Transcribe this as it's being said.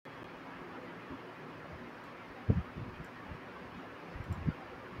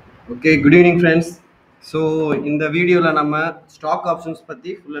Okay, good evening, friends. So, இந்த வீடியோல நம்ம ஸ்டாக் ஆப்ஷன்ஸ் பத்தி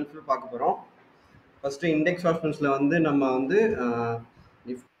ஃபுல் அண்ட் ஃபுல் பார்க்க போறோம். ஃபர்ஸ்ட் இண்டெக்ஸ் ஆப்ஷன்ஸ்ல வந்து நம்ம வந்து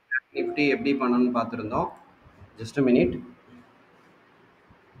நிஃப்டி எப்படி பண்ணணும்னு பார்த்துருந்தோம். Just a minute.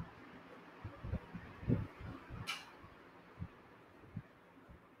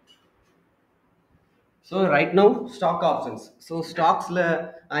 So right now stock options. So ஸ்டாக்ஸில்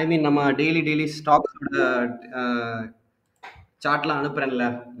நம்ம daily ஸ்டாக்ஸோட சார்ட்லாம் அனுப்புகிறேன்ல,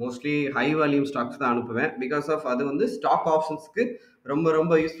 mostly high volume stocks தான் அனுப்புவேன். பிகாஸ் ஆஃப் அது வந்து ஸ்டாக் ஆப்ஷன்ஸ்க்கு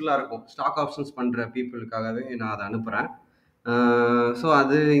ரொம்ப யூஸ்ஃபுல்லாக இருக்கும். ஸ்டாக் ஆப்ஷன்ஸ் பண்ணுற பீப்புளுக்காகவே நான் அதை அனுப்புகிறேன். ஸோ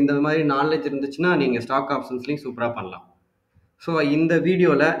அது இந்த மாதிரி நாலேஜ் இருந்துச்சுன்னா நீங்கள் ஸ்டாக் ஆப்ஷன்ஸ்லையும் சூப்பராக பண்ணலாம். ஸோ இந்த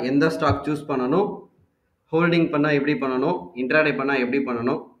வீடியோவில் எந்த ஸ்டாக் சூஸ் பண்ணணும், ஹோல்டிங் பண்ணால் எப்படி பண்ணணும், இன்ட்ராடே பண்ணால் எப்படி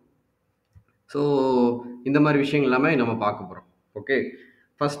பண்ணணும், ஸோ இந்த மாதிரி விஷயங்கள் எல்லாமே நம்ம பார்க்க போகிறோம். ஓகே,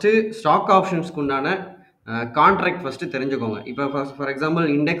 ஃபஸ்ட்டு ஸ்டாக் ஆப்ஷன்ஸ்க்கு உண்டான கான்ட்ராக்ட் ஃபஸ்ட்டு தெரிஞ்சுக்கோங்க. இப்போ ஃபார் எக்ஸாம்பிள்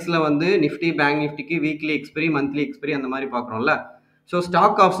இண்டெக்ஸில் வந்து Nifty bank நிஃப்டிக்கு weekly expiry monthly expiry அந்த மாதிரி பார்க்குறோம்ல. ஸோ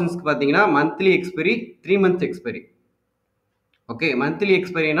ஸ்டாக் ஆப்ஷன்ஸ்க்கு பார்த்தீங்கன்னா monthly expiry 3 month expiry. Okay, monthly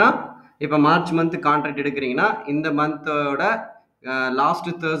எக்ஸ்பைரினா இப்போ மார்ச் மந்த் கான்ட்ராக்ட் எடுக்கிறீங்கன்னா இந்த மந்தோட லாஸ்ட்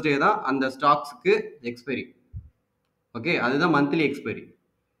தேர்ஸ்டே தான் அந்த ஸ்டாக்ஸுக்கு எக்ஸ்பைரி. ஓகே, அதுதான் மந்த்லி எக்ஸ்பைரி.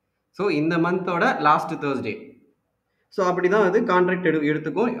 ஸோ இந்த மந்தோட லாஸ்ட் தேர்ஸ்டே. ஸோ அப்படி தான் அது கான்ட்ராக்ட்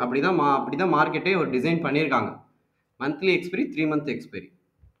எடுத்துக்கும். அப்படி தான் மார்க்கெட்டே ஒரு டிசைன் பண்ணியிருக்காங்க. Monthly expiry 3 month expiry.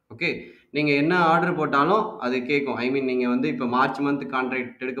 Okay, நீங்கள் என்ன ஆர்டர் போட்டாலும் அது கேட்கும். நீங்கள் வந்து இப்போ மார்ச் மந்த்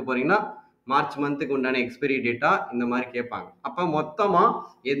கான்ட்ராக்ட் எடுக்க போகிறீங்கன்னா மார்ச் மந்த்துக்கு உண்டான எக்ஸ்பைரி டேட்டா இந்த மாதிரி கேட்பாங்க. அப்போ மொத்தமாக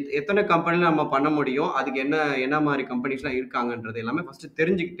எத்தனை கம்பெனியில் நம்ம பண்ண முடியும், அதுக்கு என்ன மாதிரி கம்பெனிஸ்லாம் இருக்காங்கன்றது எல்லாமே ஃபஸ்ட்டு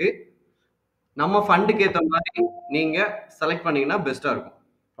தெரிஞ்சுக்கிட்டு நம்ம ஃபண்டுக்கு ஏற்ற மாதிரி நீங்கள் செலக்ட் பண்ணிங்கன்னா பெஸ்ட்டாக இருக்கும்.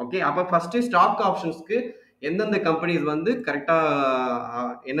 ஓகே, அப்போ ஃபஸ்ட்டு ஸ்டாக் ஆப்ஷன்ஸ்க்கு எந்தெந்த கம்பெனிஸ் வந்து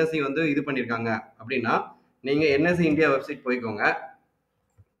கரெக்டாக என்எஸ்சி வந்து இது பண்ணியிருக்காங்க அப்படின்னா நீங்கள் என்எஸ்சி இந்தியா வெப்சைட் போய்க்கோங்க.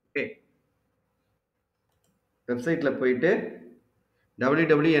 ஓகே, வெப்சைட்டில் போயிட்டு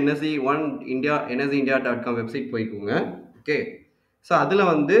www.nse1india.com வெப்சைட் போய்க்கோங்க. ஓகே, ஸோ அதில்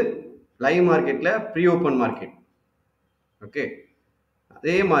வந்து லைவ் மார்க்கெட்டில் ப்ரீ ஓப்பன் மார்க்கெட். ஓகே,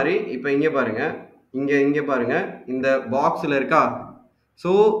 அதே மாதிரி இப்போ இங்கே பாருங்கள், இங்கே பாருங்கள், இந்த பாக்ஸில் இருக்கா.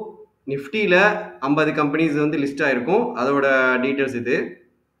 ஸோ நிஃப்டியில் 50 கம்பெனிஸ் வந்து லிஸ்ட் ஆகிருக்கும். அதோட டீட்டெயில்ஸ்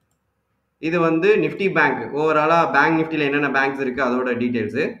இது வந்து நிஃப்டி பேங்க், ஓவராலாக பேங்க் நிஃப்டியில் என்னென்ன பேங்க்ஸ் இருக்குது அதோட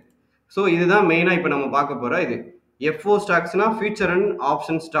டீட்டெயில்ஸு. ஸோ இதுதான் மெயினாக இப்போ நம்ம பார்க்க போகிற இது FO ஸ்டாக்ஸ்னா future and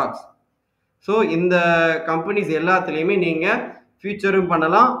option stocks. So இந்த கம்பெனிஸ் எல்லாத்துலேயுமே நீங்கள் ஃபியூச்சரும்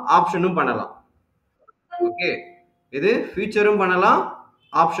பண்ணலாம், ஆப்ஷனும் பண்ணலாம். ஓகே, இது ஃபியூச்சரும் பண்ணலாம்,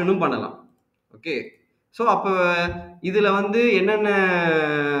 ஆப்ஷனும் பண்ணலாம். ஓகே, ஸோ அப்போ இதில் வந்து என்னென்ன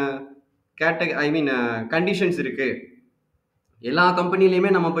கண்டிஷன்ஸ் இருக்குது, எல்லா கம்பெனிலையுமே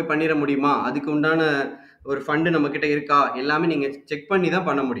நம்ம போய் பண்ணிட முடியுமா, அதுக்கு உண்டான ஒரு ஃபண்டு நம்மக்கிட்ட இருக்கா, எல்லாமே நீங்கள் செக் பண்ணி தான்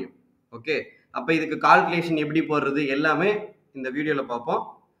பண்ண முடியும். ஓகே, அப்போ இதுக்கு கால்குலேஷன் எப்படி போடுறது எல்லாமே இந்த வீடியோவில் பார்ப்போம்.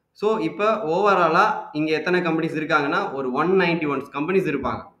 ஸோ இப்போ ஓவராலாக இங்கே எத்தனை கம்பெனிஸ் இருக்காங்கன்னா ஒரு 191 கம்பெனிஸ்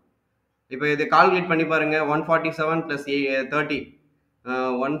இருப்பாங்க. இப்போ இது கால்குலேட் பண்ணி பாருங்கள். 147 + 30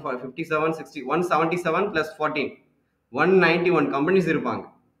 157 60 177 + 14 191 கம்பெனிஸ் இருப்பாங்க.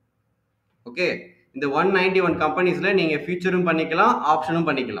 ஓகே, இந்த 191 கம்பெனிஸில் நீங்கள் ஃபியூச்சரும் பண்ணிக்கலாம், ஆப்ஷனும்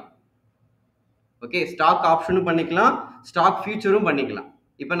பண்ணிக்கலாம். ஓகே, ஸ்டாக் ஆப்ஷனும் பண்ணிக்கலாம், ஸ்டாக் ஃபியூச்சரும் பண்ணிக்கலாம்.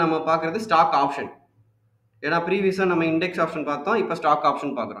 இப்போ நம்ம பார்க்குறது ஸ்டாக் ஆப்ஷன். ஏன்னா ப்ரீவியஸாக நம்ம இண்டெக்ஸ் ஆப்ஷன் பார்த்தோம், இப்போ ஸ்டாக்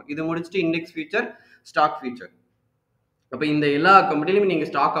ஆப்ஷன் பார்க்குறோம். இது முடிச்சுட்டு இண்டெக்ஸ் ஃபியூச்சர், ஸ்டாக் ஃபியூச்சர். அப்போ இந்த எல்லா கம்பெனிலையும் நீங்கள்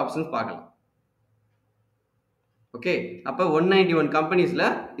ஸ்டாக் ஆப்ஷன்ஸ் பார்க்கலாம். ஓகே, அப்போ 191 கம்பெனிஸில்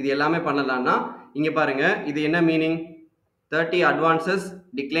இது எல்லாமே பண்ணலாம்னா இங்கே பாருங்கள், இது என்ன மீனிங்? 30 advances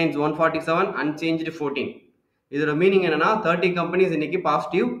declines 147 unchanged 14. இதோட மீனிங் என்னன்னா 30 கம்பெனிஸ் இன்னைக்கு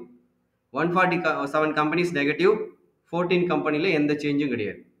பாசிட்டிவ், 147 கம்பெனிஸ் நெகட்டிவ், 14 கம்பெனியில் எந்த சேஞ்சும்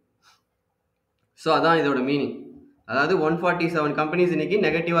கிடையாது. ஸோ அதான் இதோட மீனிங். அதாவது 147 கம்பெனிஸ் இன்னைக்கு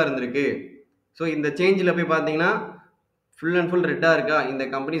நெகட்டிவாக இருந்திருக்கு. ஸோ இந்த சேஞ்சில் போய் பார்த்தீங்கன்னா ஃபுல் அண்ட் ஃபுல் ரெட்டாக இருக்கா, இந்த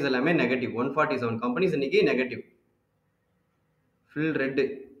கம்பெனிஸ் எல்லாமே நெகட்டிவ். 147 கம்பெனிஸ் இன்னைக்கு நெகட்டிவ், ஃபுல் ரெட்டு.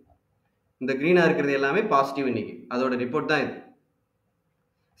 இந்த க்ரீனாக இருக்கிறது எல்லாமே பாசிட்டிவ் இன்னைக்கு. அதோட ரிப்போர்ட் தான் இது.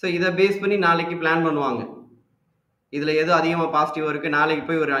 ஸோ இதை பேஸ் பண்ணி நாளைக்கு பிளான் பண்ணுவாங்க. இதில் எது அதிகமாக பாசிட்டிவாக இருக்குது, நாளைக்கு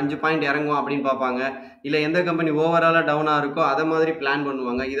போய் ஒரு 5 பாயிண்ட் இறங்குவோம் அப்படின்னு பார்ப்பாங்க. இல்லை எந்த கம்பெனி ஓவராலாக டவுனாக இருக்கோ அதை மாதிரி பிளான்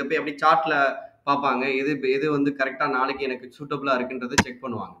பண்ணுவாங்க. இதை போய் அப்படி சார்ட்டில் பார்ப்பாங்க, எது வந்து கரெக்டாக நாளைக்கு எனக்கு சூட்டபுளாக இருக்குன்றதை செக்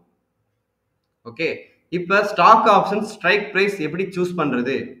பண்ணுவாங்க. ஓகே, இப்போ ஸ்டாக் ஆப்ஷன் ஸ்ட்ரைக் ப்ரைஸ் எப்படி சூஸ்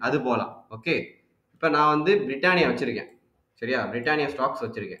பண்ணுறது அது போகலாம். ஓகே, இப்போ நான் வந்து பிரிட்டானியா வச்சுருக்கேன். சரியா, பிரிட்டானியா ஸ்டாக்ஸ்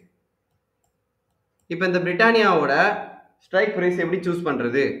வச்சுருக்கேன். இப்போ இந்த பிரிட்டானியாவோட ஸ்ட்ரைக் ப்ரைஸ் எப்படி சூஸ்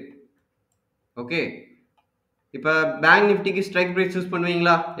பண்ணுறது? ஓகே, இப்போ பேங்க் நிஃப்டிக்கு ஸ்ட்ரைக் ப்ரைஸ் சூஸ்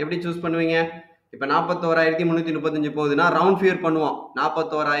பண்ணுவீங்களா? எப்படி சூஸ் பண்ணுவீங்க? இப்போ 41,335 போகுதுன்னா ரவுண்ட் ஃபிகர் பண்ணுவோம்.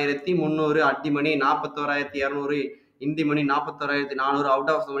 41,300 அட்டி மணி, 41,200 இந்தி மணி, 41,400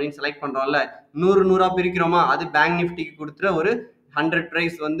 அவுட் ஆஃப் த மணின்னு செலக்ட் பண்றோம்ல. 100 100ஆ பிரிக்கிறோமா? அது பேங்க் நிஃப்டிக்கு கொடுத்துற ஒரு 100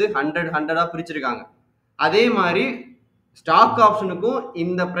 பிரைஸ் வந்து 100 100ஆ பிரிச்சிருக்காங்க. அதே மாதிரி ஸ்டாக் ஆப்ஷனுக்கும்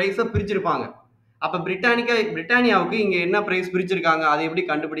இந்த பிரைஸை பிரிச்சிருப்பாங்க. அப்ப பிரிட்டானியாவுக்கு இங்க என்ன பிரைஸ் பிரிச்சிருக்காங்க, அதை எப்படி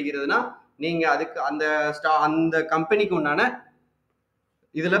கண்டுபிடிக்கிறதுனா, நீங்க அதுக்கு அந்த கம்பெனிக்கு உண்டான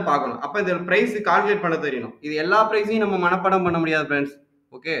இதுல பார்க்கணும். அப்ப இந்த பிரைஸ் கால்குலேட் பண்ண தெரியணும். இது எல்லா பிரைஸையும் நம்ம மனப்பாடம் பண்ண முடியாது ஃப்ரெண்ட்ஸ்.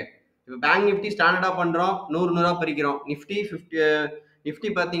 ஓகே, இப்போ பேங்க் நிஃப்டி ஸ்டாண்டர்டா பண்றோம், 100 100ஆ பிரிக்கிறோம். நிஃப்டி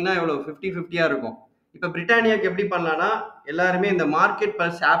பாத்தீங்கன்னா எவ்வளவு 50-50ஆ இருக்கும். இப்ப பிரிட்டானியாக்கு எப்படி பண்ணலாம்னா, எல்லாருமே இந்த மார்க்கெட்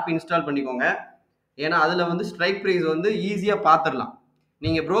பல்ஸ் ஆப் இன்ஸ்டால் பண்ணிக்கோங்க. ஏன்னா அதுல வந்து ஸ்ட்ரைக் பிரைஸ் வந்து ஈஸியா பாத்துடலாம்.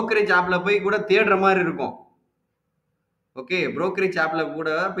 நீங்க புரோக்கரேஜ் ஆப்ல போய் கூட தேடுற மாதிரி இருக்கும். ஓகே, புரோக்கரேஜ் ஆப்ல கூட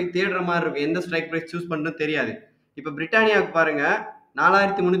போய் தேடுற மாதிரி இருக்கும். எந்த ஸ்ட்ரைக் பிரைஸ் சூஸ் பண்றது தெரியாது. இப்ப பிரிட்டானியாவுக்கு பாருங்க,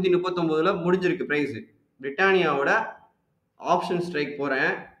 4,339ல முடிஞ்சிருக்கு பிரைஸ். பிரிட்டானியாவோட ஆப்ஷன் ஸ்ட்ரைக்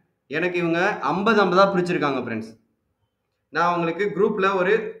போறேன். எனக்கு இவங்க 50-50 பிரிச்சிருக்காங்க ஃப்ரெண்ட்ஸ். நான் உங்களுக்கு குரூப்ல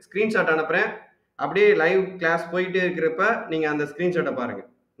ஒரு ஸ்கிரீன்ஷாட் அனுப்புறேன். அப்படியே லைவ் கிளாஸ் போயிட்டே இருக்கிறப்ப நீங்க அந்த ஸ்கிரீன்ஷாட்டை பாருங்க.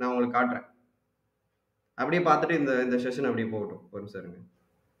 நான் உங்களுக்கு காட்டுறேன். அப்படியே பார்த்துட்டு இந்த இந்த செஷன் அப்படியே போகட்டும். ஒரு நிமிஷம் இருங்க.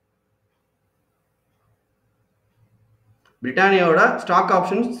 பிரிட்டானியாவோட ஸ்டாக்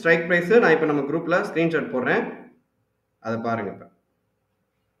ஆப்ஷன் ஸ்ட்ரைக் பிரைஸ் நான் இப்போ நம்ம குரூப்ல ஸ்கிரீன்ஷாட் போடுறேன். அதை பாருங்க இப்ப.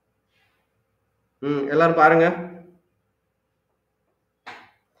 எல்லாரும் பாருங்க.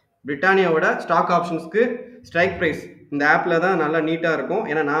 பிரிட்டானியாவோட ஸ்டாக் ஆப்ஷன்ஸ்க்கு ஸ்ட்ரைக் பிரைஸ் இந்த ஆப்ல தான் நல்லா நீட்டா இருக்கும்.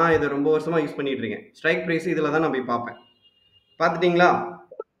 ஏன்னா நான் இதை ரொம்ப வருஷமா யூஸ் பண்ணிட்டு இருக்கேன். ஸ்ட்ரைக் பிரைஸ் இதுல தான் நான் போய் பார்ப்பேன். பார்த்துட்டீங்களா?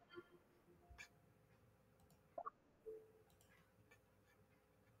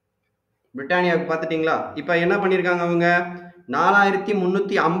 பிரிட்டானியாவுக்கு பார்த்துட்டீங்களா? இப்போ என்ன பண்ணியிருக்காங்க அவங்க,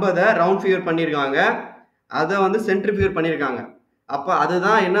 4,350 ரவுண்ட் ஃபிகர் பண்ணியிருக்காங்க. அதை வந்து சென்ட்ரி ஃபிகர் பண்ணியிருக்காங்க. அப்போ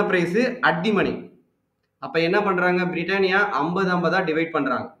அதுதான் என்ன பிரைஸ் அட் தி மணி. அப்போ என்ன பண்ணுறாங்க, பிரிட்டானியா 50-50 டிவைட்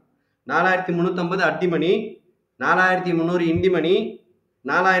பண்ணுறாங்க. 4,350 at the money, 4,300 Hindi money,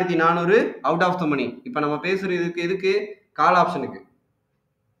 4,400 out of the மணி. இப்போ நம்ம பேசுறது எதுக்கு, கால் ஆப்ஷனுக்கு.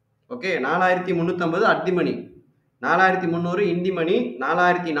 Okay, 4,350 at the money, 4,300 Hindi money,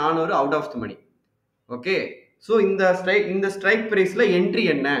 4,400 out of the money. Okay, so இந்த ஸ்ட்ரைக் பிரைஸ்ல என்ட்ரி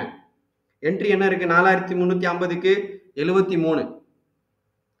என்ன இருக்கு, 4,350க்கு 73.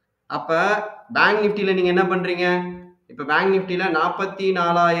 அப்ப பேங்க் நிஃப்டியில நீங்க என்ன பண்றீங்க, இப்ப பேங்க் நிஃப்டியில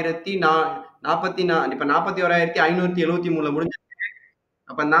 41,573 முடிஞ்சு.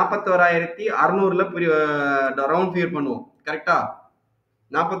 அப்ப 41,600ல ரவுண்ட் ஃபிகர் பண்ணுவோம். கரெக்டா?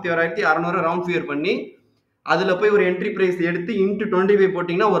 41,600 ரவுண்ட் ஃபிகர் பண்ணி அதுல போய் ஒரு என்ட்ரி பிரைஸ் எடுத்து இன்ட்டு 25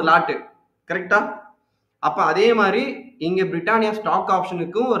 போட்டீங்கன்னா ஒரு லாட்டு. கரெக்டா? அப்ப அதே மாதிரி இங்க பிரிட்டானியா ஸ்டாக்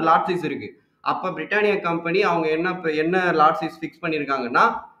ஆப்ஷனுக்கும் ஒரு லாட் சைஸ் இருக்கு. அப்ப பிரிட்டானியா கம்பெனி அவங்க என்ன லாட் சைஸ் ஃபிக்ஸ் பண்ணிருக்காங்கன்னா,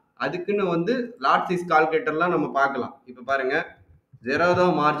 அதுக்குன்னு வந்து லாட் சைஸ் கால்குலேட்டர்லாம் நம்ம பார்க்கலாம். இப்ப பாருங்க, ஜெரோதா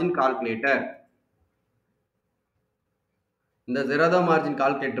மார்ஜின் கால்குலேட்டர். இந்த ஜெரோதா மார்ஜின்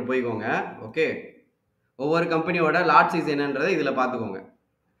கால்குலேட்டர் போய்க்கோங்க. ஓகே, ஒவ்வொரு கம்பெனியோட லாட் சைஸ் என்னன்றதை இதுல பாத்துக்கோங்க.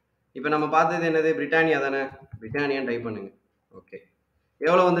 இப்ப நம்ம பார்த்தது என்னது, பிரிட்டானியா தானே. பிரிட்டானியா டைப் பண்ணுங்க. ஓகே,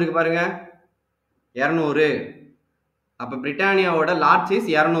 எவ்வளவு வந்திருக்கு பாருங்க, 200. அப்ப பிரிட்டானியாவோட லாட் சைஸ்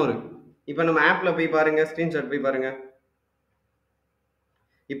 200. இப்ப நம்ம ஆப்ல போய் பாருங்க, ஸ்கிரீன்ஷாட் போய் பாருங்க.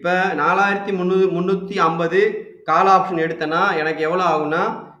 இப்ப 4,350 கால் ஆப்ஷன் எடுத்தனா எனக்கு எவ்வளவு ஆகும்னா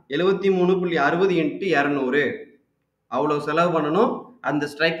 73.60 இன்ட்டு 200 அவ்வளவு செலவு பண்ணணும் அந்த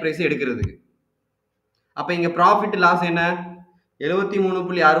ஸ்ட்ரைக் பிரைஸ் எடுக்கிறதுக்கு. அப்ப இங்க ப்ராஃபிட் லாஸ் என்ன,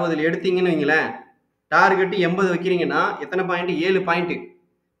 73.60 எடுத்தீங்கன்னு வைங்களேன், டார்கெட் 80 வைக்கிறீங்கன்னா எத்தனை பாயிண்ட், 7 பாயிண்ட்.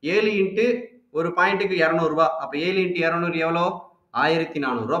 7 இன்ட்டு ஒரு பாயிண்ட்டுக்கு 200 ரூபாய். அப்ப 7 இன்ட்டு 200 எவ்வளோ,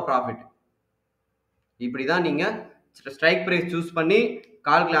 1,400 ரூபாய் ப்ராஃபிட். இப்படிதான் நீங்க ஸ்ட்ரைக் பிரைஸ் சூஸ் பண்ணி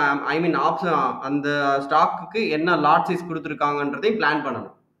ஆப்ஷன் அந்த ஸ்டாக்குக்கு என்ன லாட் சைஸ் கொடுத்துருக்காங்கன்றதையும் பிளான்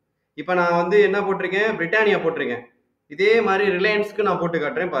பண்ணணும். இப்போ நான் வந்து என்ன போட்டிருக்கேன், பிரிட்டானியா போட்டிருக்கேன். இதே மாதிரி ரிலையன்ஸ்க்கு நான் போட்டு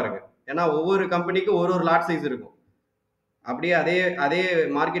காட்டுறேன் பாருங்க. ஏன்னா ஒவ்வொரு கம்பெனிக்கும் ஒரு ஒரு லாட் சைஸ் இருக்கும். அப்படியே அதே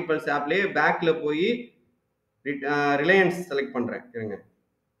மார்க்கெட் பல்ஸ் ஆப்லேயே பேக்ல போய் ரிலையன்ஸ் செலக்ட் பண்றேன். இருங்க,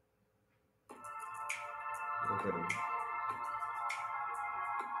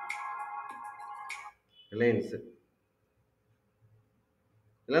 ரிலையன்ஸ்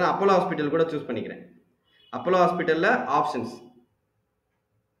இல்லைன்னா அப்போலோ ஹாஸ்பிட்டல் கூட சூஸ் பண்ணிக்கிறேன். அப்போலோ ஹாஸ்பிட்டல்ல ஆப்ஷன்ஸ்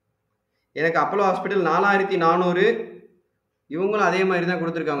எனக்கு அப்போலோ ஹாஸ்பிட்டல் 4,400. இவங்களும் அதே மாதிரி தான்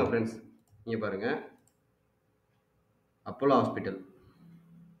கொடுத்துருக்காங்க ஃப்ரெண்ட்ஸ். நீங்க பாருங்க, அப்போலோ ஹாஸ்பிட்டல்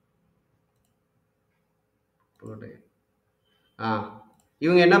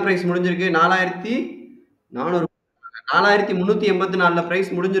இவங்க என்ன பிரைஸ் முடிஞ்சிருக்கு, 4,400 4,384 பிரைஸ்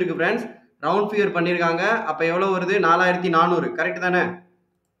முடிஞ்சிருக்கு ஃப்ரெண்ட்ஸ். ரவுண்ட் ஃபிகர் பண்ணிருக்காங்க. அப்ப எவ்வளவு வருது, 4,400. கரெக்ட் தானே?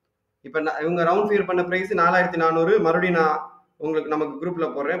 இப்ப இவங்க ரவுண்ட் ஃபிகர் பண்ண பிரைஸ் 4400. மறுபடியும் நான் உங்களுக்கு நமக்கு குரூப்ல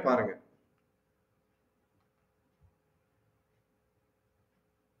போடுறேன் பாருங்க.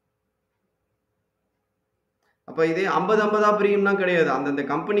 அப்ப இதே 50-50 பிரியும்னா கிடையாது. அந்தந்த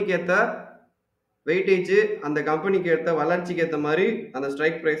கம்பெனிக்கு ஏத்த வெயிட்டேஜ், அந்த கம்பெனிக்கு ஏத்த வளர்ச்சிக்கு ஏத்த மாதிரி அந்த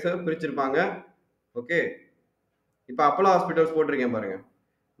ஸ்ட்ரைக் பிரைஸ பிரிச்சிருப்பாங்க. ஓகே. இப்ப அப்போலோ ஹாஸ்பிட்டல்ஸ் போட்டிருக்கேன் பாருங்க.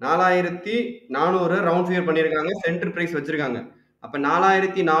 4400 ரவுண்ட் ஃபிகர் பண்ணிருக்காங்க. சென்டர் பிரைஸ் வச்சிருக்காங்க. அப்ப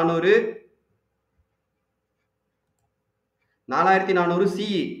 4400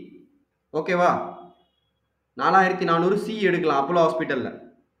 சிஇ. ஓகேவா? 4400 சி எடுக்கலாம் அப்போலோ ஹாஸ்பிட்டல்ல.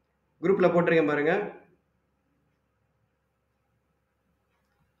 குரூப்ல போட்டிருக்கேன் பாருங்க.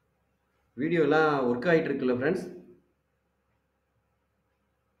 வீடியோ எல்லாம் ஒர்க் ஆயிட்டு இருக்குல்ல ஃப்ரெண்ட்ஸ்?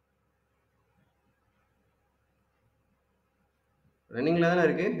 ரன்னிங்ல தானே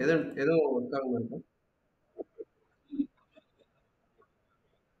இருக்கு. எதுவும் ஒர்க் ஆகாம இருக்கா?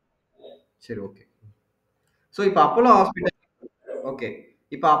 சரி, ஓகே. ஸோ இப்போ அப்போலோ ஹாஸ்பிட்டல், ஓகே.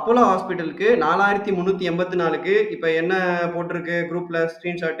 இப்போ அப்போலோ ஹாஸ்பிட்டலுக்கு 4384க்கு இப்போ என்ன போட்டிருக்கு குரூப்ல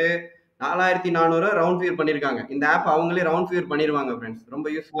ஸ்கிரீன்ஷாட்டு? 4400 ரவுண்ட் ஃபிகர் பண்ணிருக்காங்க. இந்த ஆப் அவங்களே ரவுண்ட் ஃபிகர் பண்ணிடுவாங்க ஃப்ரெண்ட்ஸ். ரொம்ப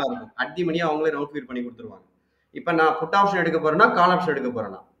யூஸ்ஃபுல்லா இருக்கும். அட் தி மணி அவங்களே ரவுண்ட் ஃபிகர் பண்ணி கொடுத்துருவாங்க. இப்போ நான் புட் ஆப்ஷன் எடுக்க போறேன்னா கால் ஆப்ஷன் எடுக்க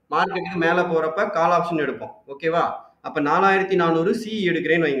போறேன்னா மார்க்கெட்டுக்கு மேலே போறப்ப கால் ஆப்ஷன் எடுப்போம். ஓகேவா? அப்போ 4400 சி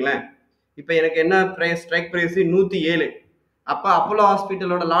எடுக்கிறேன்னு வைங்களேன். இப்போ எனக்கு என்ன பிரைஸ்? Strike price 107. அப்போ அப்போலோ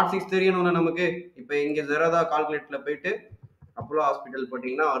ஹாஸ்பிட்டலோட லாட் 6 தெரியணும்னா நமக்கு இப்போ இங்கே ஜெரோதா கால்குலேட்டர்ல போயிட்டு அப்போலோ ஹாஸ்பிட்டல்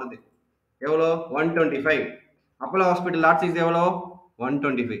போட்டிங்கன்னா வருது. எவ்வளோ? 125. அப்போலோ ஹாஸ்பிட்டல் லாட் 6 எவ்வளோ?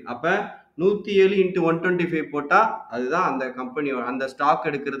 125. அப்போ 107 இன்ட்டு 125 போட்டால் அதுதான் அந்த கம்பெனியோட அந்த ஸ்டாக்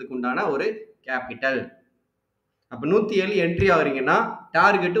எடுக்கிறதுக்கு உண்டான ஒரு கேபிட்டல். அப்போ 107 என்ட்ரி ஆகுறீங்கன்னா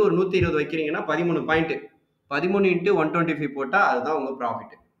டார்கெட் ஒரு 120 வைக்கிறீங்கன்னா 13 பாயிண்ட். 13 இன்ட்டு 125 போட்டால் அதுதான் உங்கள்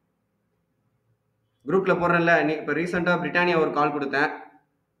ப்ராஃபிட். குரூப்பில் போடுறேன்ல, நீ இப்போ ரீசெண்டாக பிரிட்டானியா ஒரு கால் கொடுத்தேன்,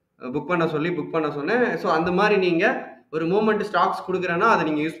 புக் பண்ண சொன்னேன். ஸோ அந்த மாதிரி நீங்கள் ஒரு மூமெண்ட் ஸ்டாக்ஸ் கொடுக்குறேன்னா அதை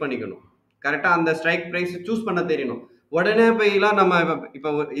நீங்கள் யூஸ் பண்ணிக்கணும். கரெக்டாக அந்த ஸ்ட்ரைக் ப்ரைஸ் சூஸ் பண்ண தெரியணும். உடனே போய்லாம் நம்ம இப்போ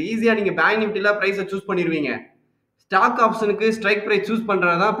ஈஸியாக நீங்கள் பேங்க் நிஃப்டியில் ப்ரைஸை சூஸ் பண்ணிடுவீங்க. ஸ்டாக் ஆப்ஷனுக்கு ஸ்ட்ரைக் ப்ரைஸ் சூஸ்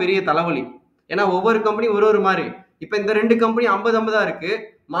பண்ணுறது தான் பெரிய தலைவலி. ஏன்னா ஒவ்வொரு கம்பெனி ஒரு மாதிரி. இப்போ இந்த 2 கம்பெனி 50-50 இருக்கு.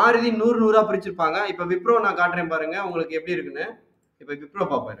 மாருதி 100-100 பிரிச்சிருப்பாங்க. இப்போ விப்ரோ நான் காட்டுறேன் பாருங்க உங்களுக்கு எப்படி இருக்குன்னு. இப்போ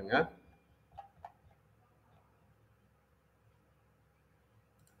விப்ரோ பாருங்க.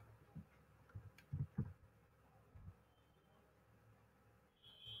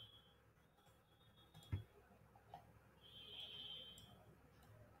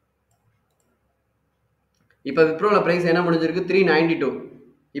 இப்போ விப்ரோல பிரைஸ் என்ன முடிஞ்சிருக்கு? 392.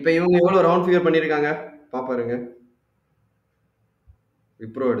 இப்போ இவங்க எவ்வளோ ரவுண்ட் ஃபிகர் பண்ணியிருக்காங்க பாருங்க.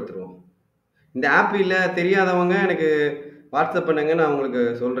 விப்ரோ எடுத்துருவோம். இந்த ஆப் இல்லை தெரியாதவங்க எனக்கு வாட்ஸ்அப் பண்ணுங்க, நான் உங்களுக்கு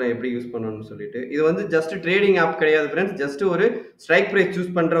சொல்றேன் எப்படி யூஸ் பண்ணணும்னு சொல்லிட்டு. இது வந்து ஜஸ்ட் ட்ரேடிங் ஆப் கிடையாது ஃப்ரெண்ட்ஸ். ஜஸ்ட் ஒரு ஸ்ட்ரைக் பிரைஸ்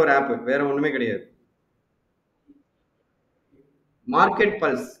சூஸ் பண்ற ஒரு ஆப், வேற ஒண்ணுமே கிடையாது. Market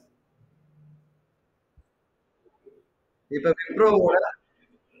pulse. இப்ப விப்ரோவோட,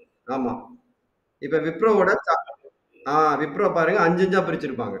 ஆமா, இப்ப விப்ரோவோட விப்ரோ பாருங்க 5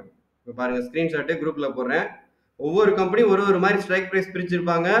 பிரிச்சிருப்பாங்க. இப்ப பாருங்க ஸ்கிரீன்ஷாட் குரூப்ல போடுறேன். ஒவ்வொரு கம்பெனியும் ஒரு மாதிரி ஸ்ட்ரைக் பிரைஸ்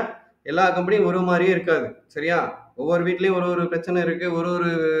பிரிச்சிருப்பாங்க. எல்லா கம்பெனியும் ஒரு மாதிரியே இருக்காது. சரியா? ஒவ்வொரு வீட்லயும் ஒரு பிரச்சனை இருக்கு. ஒரு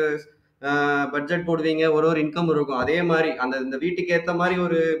பட்ஜெட் போடுவீங்க. ஒரு இன்கம் இருக்கும். அதே மாதிரி அந்த இந்த வீட்டுக்கு ஏத்த மாதிரி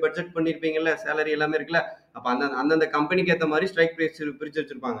ஒரு பட்ஜெட் பண்ணிருப்பீங்கல்ல, சேலரி எல்லாமே இருக்குல்ல. அப்ப அந்தந்த கம்பெனிக்கு ஏத்த மாதிரி ஸ்ட்ரைக் பிரைஸ் பிரிச்சு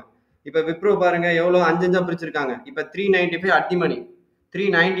வச்சிருப்பாங்க. இப்ப விப்ரோ பாருங்க எவ்வளவு 5 பிரிச்சிருக்காங்க. இப்ப 395 at the money,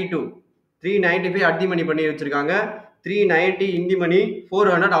 392, 395 at the மணி பண்ணி வச்சிருக்காங்க. 390 இன் தி மணி,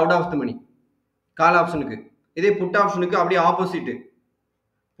 400 அவுட் ஆஃப் தி மணி கால் ஆப்ஷனுக்கு. இதே புட் ஆப்ஷனுக்கு அப்படியே ஆப்போசிட்.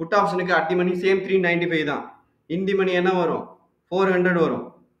 புட் ஆப்ஷனுக்கு அட் தி மணி சேம் 395 தான். இன் தி மணி என்ன வரும்? 400 வரும்.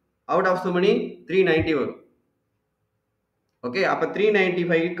 அவுட் ஆஃப் தி மணி 390 வரும். ஓகே. அப்ப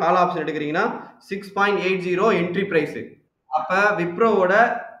 395 கால் ஆப்ஷன் எடுக்கிறீங்கன்னா 6.80 என்ட்ரி பிரைஸ். அப்ப விப்ரோவோட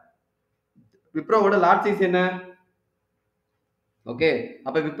லாட் சைஸ் என்ன? ஓகே.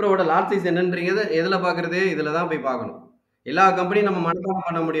 அப்ப விப்ரோவோட லாட் சைஸ் என்னன்றீங்க எதுல பாக்குறது? இதுல தான் போய் பார்க்கணும். எல்லா கம்பெனியும் நம்ம மனப்பாடம்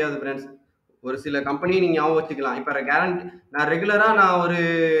பண்ண முடியாது ஃப்ரெண்ட்ஸ். ஒரு சில கம்பெனி நீங்க ஞாபகம் வச்சுக்கலாம். இப்ப கேரண்டி நான் ரெகுலரா நான் ஒரு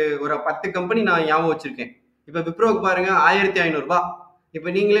ஒரு 10 கம்பெனி நான் ஞாபகம் வச்சிருக்கேன். இப்ப விப்ரோக்கு பாருங்க 1500 ரூபாய். இப்ப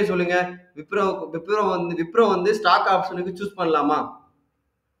நீங்களே சொல்லுங்க, விப்ரோ வந்து ஸ்டாக் ஆப்ஷனுக்கு சூஸ் பண்ணலாமா?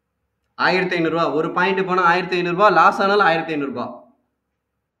 1500 ரூபாய். ஒரு பாயிண்ட் போனா 1500 ரூபாய், லாஸ் ஆனாலும் 1500 ரூபாய்.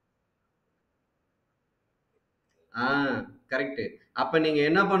 கரெக்ட். அப்ப நீங்க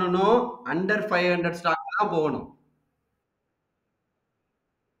என்ன பண்ணணும்? அண்டர் 500 ஸ்டாக் தான் போகணும்.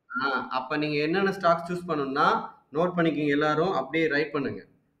 அப்ப நீங்க என்னென்ன ஸ்டாக் சூஸ் பண்ணணும்னா நோட் பண்ணிக்கங்க எல்லாரும். அப்படியே ரைட் பண்ணுங்க.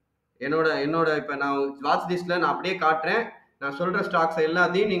 என்னோட என்னோட இப்ப நான் வாட்ச் லிஸ்ட்ல நான் அப்படியே காட்டுறேன். நான் சொல்ற ஸ்டாக்ஸ்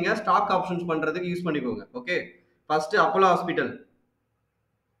எல்லாத்தையும் நீங்க ஸ்டாக் ஆப்ஷன்ஸ் பண்றதுக்கு யூஸ் பண்ணிக்கோங்க. ஓகே. First Apollo hospital.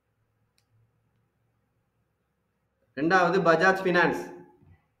 ரெண்டாவது பஜாஜ் ஃபினான்ஸ்.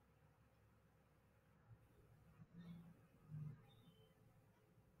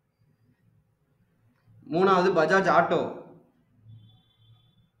 மூணாவது Bajaj auto.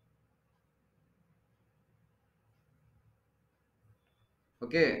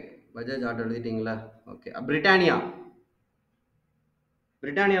 Okay, Bajaj auto எழுதிட்டீங்களா? Okay, Britannia.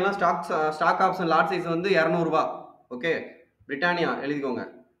 பிரிட்டானியாலாம் stock option lot size வந்து 200 ரூபா. ஓகே, பிரிட்டானியா எழுதிக்கோங்க.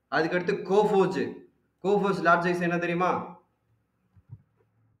 அதுக்கடுத்து கோஃபோஜ். கோஃபோஜ் லாட் சைஸ் என்ன தெரியுமா?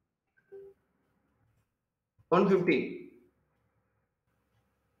 150.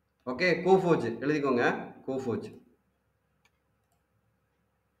 ஓகே, கோஃபோஜ் எழுதிக்கோங்க. கோஃபோஜ்.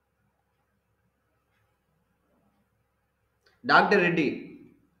 டாக்டர் ரெட்டி.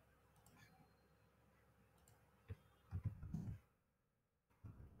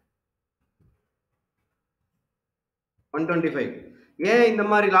 125. ஏன் இந்த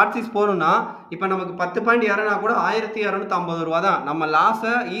மாதிரி லாட்ஸிஸ் போகணும்னா, இப்போ நமக்கு 10 பாயிண்ட் இறங்கினா கூட 1250 ரூபா தான். நம்ம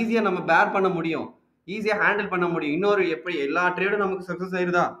லாஸை ஈஸியாக நம்ம பேர் பண்ண முடியும், ஈஸியாக ஹேண்டில் பண்ண முடியும். இன்னொரு எப்படி எல்லா ட்ரேடும் நமக்கு சக்ஸஸ்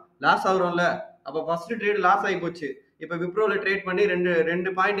ஆயிருதா? லாஸ் ஆகுறோம்ல. அப்போ ஃபர்ஸ்ட் ட்ரேடு லாஸ் ஆகி போச்சு. இப்போ விப்ரோவில் ட்ரேட் பண்ணி ரெண்டு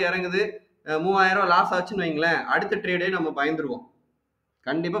ரெண்டு பாயிண்ட் இறங்குது, 3000 லாஸ் ஆச்சுன்னு வைங்களேன், அடுத்த ட்ரேடே நம்ம பயந்துருவோம்.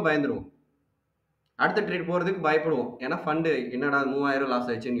 கண்டிப்பாக பயந்துருவோம். அடுத்த ட்ரேட் போகிறதுக்கு பயப்படுவோம். ஏன்னா ஃபண்டு என்னடா 3000 லாஸ்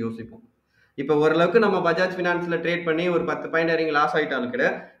ஆயிடுச்சுன்னு யோசிப்போம். இப்போ ஓரளவுக்கு நம்ம பஜாஜ் ஃபினான்ஸில் ட்ரேட் பண்ணி ஒரு 10 பாயிண்ட் இறங்கி லாஸ் ஆகிட்டாலும் கூட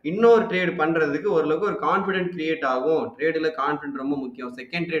இன்னொரு ட்ரேட் பண்ணுறதுக்கு ஓரளவுக்கு ஒரு கான்ஃபிடென்ட் கிரியேட் ஆகும். ட்ரேடில் கான்ஃபிடென்ட் ரொம்ப முக்கியம்.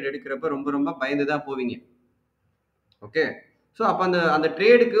 செகண்ட் ட்ரேட் எடுக்கிறப்ப ரொம்ப ரொம்ப பயந்து தான் போவீங்க. ஓகே, ஸோ அப்போ அந்த அந்த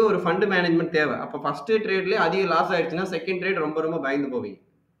ட்ரேடுக்கு ஒரு ஃபண்டு மேனேஜ்மெண்ட் தேவை. அப்போ ஃபஸ்ட்டு ட்ரேட்லேயே அதிக லாஸ் ஆயிடுச்சுன்னா செகண்ட் ட்ரேட் ரொம்ப ரொம்ப பயந்து போவீங்க.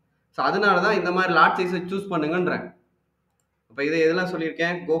 ஸோ அதனால தான் இந்த மாதிரி லாட் சைஸை சூஸ் பண்ணுங்கன்றேன். அப்போ இதை எதெல்லாம்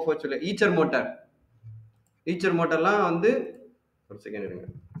சொல்லியிருக்கேன்? கோ ஃபார் சொல்லி ஈச்சர் மோட்டார். ஈச்சர் மோட்டார்லாம் வந்து ஒரு செகண்ட் எடுங்க.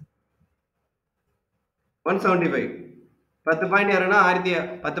 175. 10 பாயிண்ட் ஏறனா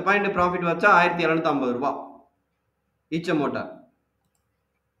 10 பாயிண்ட் ப்ராஃபிட் வச்சா 1750 ரூபா ஈச்ச மோட்டார்.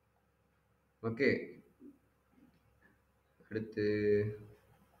 ஓகே, அடுத்து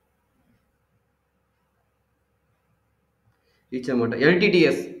ஈச்ச motor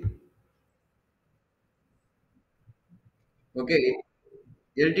LTTS. Okay,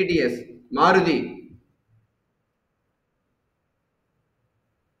 LTTS Maruti.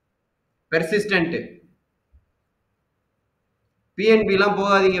 Persistent. பிஎன்பிலாம்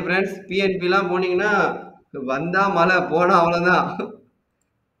போகாதீங்க ஃப்ரெண்ட்ஸ். பிஎன்பிலாம் போனீங்கன்னா வந்தா மழை, போனா அவ்வளோதான்.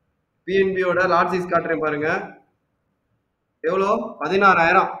 பிஎன்பியோட லாட் சைஸ் காட்டுறேன் பாருங்க. எவ்வளோ?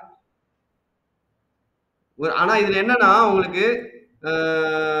 16,000. ஆனா இதுல என்னன்னா உங்களுக்கு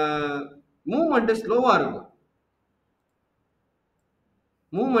மூவ்மெண்ட் ஸ்லோவா இருக்கும்.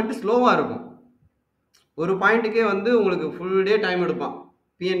 மூவ்மெண்ட் ஸ்லோவா இருக்கும். ஒரு பாயிண்ட்டுக்கே வந்து உங்களுக்கு ஃபுல் டே டைம் எடுப்பான்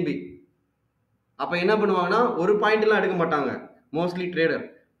பிஎன்பி. அப்போ என்ன பண்ணுவாங்கன்னா ஒரு பாயிண்ட்லாம் எடுக்க மாட்டாங்க. மோஸ்ட்லி ட்ரேடர்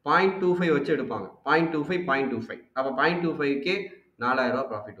 0.25 வச்சு எடுப்பாங்க. 0.25 0.25. அப்போ 0.25க்கே 4000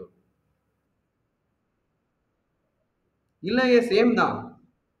 ப்ராஃபிட் வரும். இல்லையே, சேம் தான்.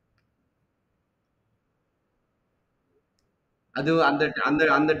 அது அந்த அந்த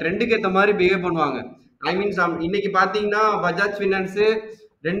அந்த ட்ரெண்டுக்கு ஏற்ற மாதிரி பிஹேவ் பண்ணுவாங்க. ஐ மீன்ஸ் இன்னைக்கு பார்த்தீங்கன்னா பஜாஜ் ஃபினான்ஸ்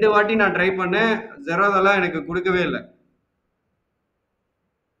 2 வாட்டி நான் ட்ரை பண்ணேன், ஜெரோதெல்லாம் எனக்கு கொடுக்கவே இல்லை.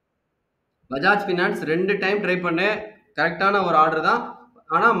 பஜாஜ் ஃபினான்ஸ் 2 டைம் ட்ரை பண்ணேன், கரெக்டான ஒரு ஆர்டர் தான்.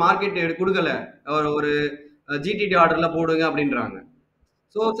 ஆனால் மார்க்கெட் கொடுக்கல. ஒரு ஜிடிடி ஆர்டர்ல போடுங்க அப்படின்றாங்க.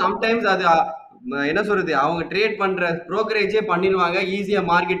 ஸோ சம்டைம்ஸ் அது என்ன சொல்றது, அவங்க ட்ரேட் பண்ற ப்ரோக்கரேஜே பண்ணிடுவாங்க. ஈஸியா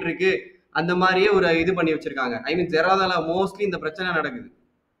மார்க்கெட் இருக்கு, அந்த மாதிரியே ஒரு இது பண்ணி வச்சிருக்காங்க. ஐ மீன் ஜெராதால மோஸ்ட்லி இந்த பிரச்சனை நடக்குது.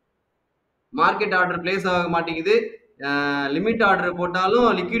 மார்க்கெட் ஆர்டர் பிளேஸ் ஆக மாட்டேங்குது. லிமிட் ஆர்டர் போட்டாலும்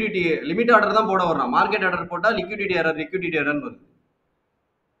லிக்விடிட்டி லிமிட் ஆர்டர் தான் போட வர்றான். மார்க்கெட் ஆர்டர் போட்டா லிக்விடிட்டி எரர் வருது.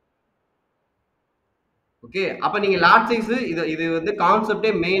 ஓகே, அப்ப நீங்க லாட் சைஸ் இது வந்து கான்செப்டே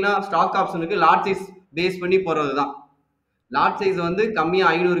மெயினா ஸ்டாக் ஆப்ஷனுக்கு லாட் சைஸ் பேஸ் பண்ணி போறது தான். லாட் சைஸ் வந்து கம்மியா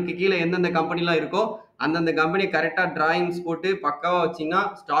 500க்கு கீழே எந்தெந்த கம்பெனிலாம் இருக்கோ அந்தந்த கம்பெனி கரெக்டா டிராயிங்ஸ் போட்டு பக்காவா வச்சீங்கன்னா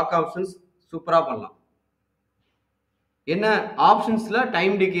ஸ்டாக் ஆப்ஷன்ஸ் சூப்பரா பண்ணலாம். என்ன ஆப்ஷன்ஸ்ல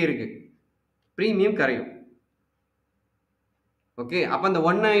டைம் டிகே இருக்கு, பிரீமியம் கரையும். ஓகே, அப்ப அந்த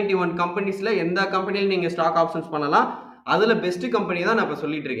 191 கம்பெனிஸ்ல எந்த கம்பெனியில் நீங்க ஸ்டாக் ஆப்ஷன்ஸ் பண்ணலாம். அதுல பெஸ்ட் கம்பெனி தான் நான் இப்ப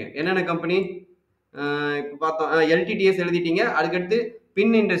சொல்லிட்டு இருக்கேன். என்னென்ன கம்பெனி இப்ப பார்த்தோம்? எல்டிடிஎஸ் எழுதிட்டீங்க. அதுக்கடுத்து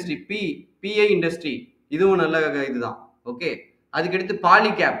பின் இண்டஸ்ட்ரி, பிஐ இண்டஸ்ட்ரி, இதுவும் நல்ல இதுதான். ஓகே, அதுக்கடுத்து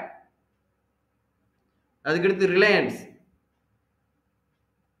பாலிகேப், அதுக்கடுத்து ரிலையன்ஸ்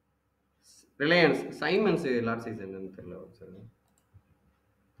சைமன்ஸ் லாட் சைஸ் என்னன்னு தெரியல.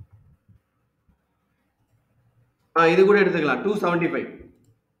 இது கூட எடுத்துக்கலாம் 275.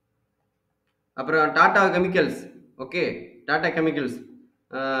 அப்புறம் Tata chemicals. Okay, Tata chemicals.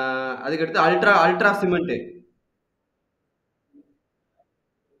 அதுக்கடுத்து அல்ட்ரா சிமெண்ட்.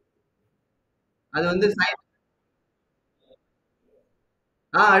 அது வந்து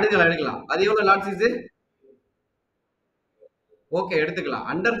எடுக்கலாம், எடுக்கலாம். அது எவ்வளவு லாட் சைஸ்? ஓகே, எடுத்துக்கலாம்.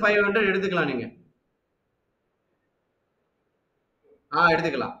 அண்டர் 500 எடுத்துக்கலாம் நீங்க.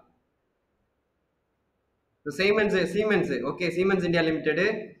 எடுத்துக்கலாம். Siemens okay, siemens India limited,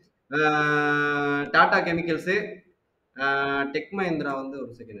 Tata chemicals, tech Mahindra வந்து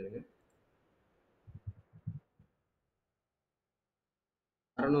ஒரு செகண்ட் இருங்க.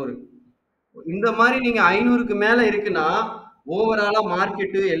 600. இந்த மாதிரி நீங்க 500க்கு மேல இருக்குன்னா, ஓவராலா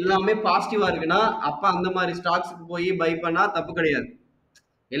மார்க்கெட் எல்லாமே பாசிட்டிவா இருக்குன்னா, அப்ப அந்த மாதிரி ஸ்டாக்ஸ்க்கு போய் பை பண்ணா தப்பு கிடையாது.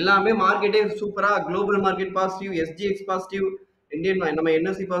 எல்லாமே மார்க்கெட்டே சூப்பரா, global market positive, SGX positive, Indian நம்ம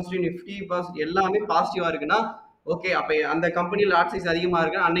என்எஸ்சி பாசிட்டிவ், நிஃப்டி பாசிட்டிவ், எல்லாமே பாசிட்டிவா இருக்குன்னா, ஓகே, அப்ப அந்த கம்பெனி லாட் சைஸ் அதிகமா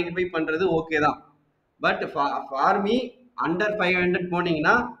இருக்கு, அன்னைக்கு போய் பண்றது ஓகே தான். பட் ஃபார் மீ, அண்டர் 500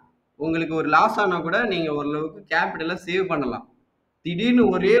 போனீங்கன்னா உங்களுக்கு ஒரு லாஸ் ஆனா கூட நீங்க ஓரளவுக்கு கேபிட்டலை சேவ் பண்ணலாம். திடீர்னு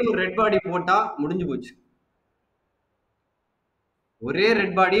ஒரே ஒரு ரெட் பாடி போட்டா முடிஞ்சு போச்சு. ஒரே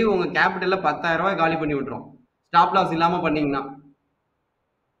ரெட் பாடி உங்க கேபிட்டல்ல 10,000 ரூபாய் காலி பண்ணி விட்டுரும், ஸ்டாப் லாஸ் இல்லாம பண்ணீங்கன்னா.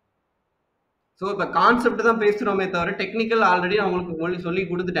 ஸோ இப்போ கான்செப்ட் தான் பேசுறோமே தவிர டெக்னிக்கல் ஆல்ரெடி நான் உங்களுக்கு சொல்லி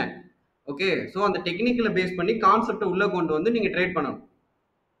கொடுத்துட்டேன். ஓகே, ஸோ அந்த டெக்னிக்கலை பேஸ் பண்ணி கான்செப்டை உள்ள கொண்டு வந்து நீங்க ட்ரேட் பண்ணணும்.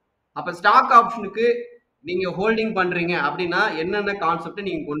 அப்ப ஸ்டாக் ஆப்ஷனுக்கு நீங்க ஹோல்டிங் பண்றீங்க அப்படின்னா என்னென்ன கான்செப்ட்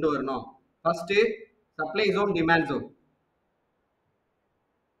நீங்க கொண்டு வரணும்? First, supply zone, demand zone.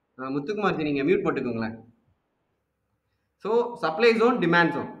 Muthukumar நீங்க mute போட்டுக்கோங்களேன். So supply zone,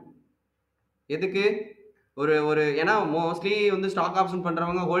 demand zone எதுக்கு? ஒரு ஒரு ஏன்னா மோஸ்ட்லி வந்து ஸ்டாக் ஆப்ஷன்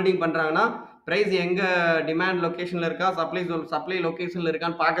பண்றவங்க ஹோல்டிங் பண்றாங்கன்னா பிரைஸ் எங்க டிமாண்ட் லொகேஷன்ல இருக்கா, சப்ளை லொகேஷன்ல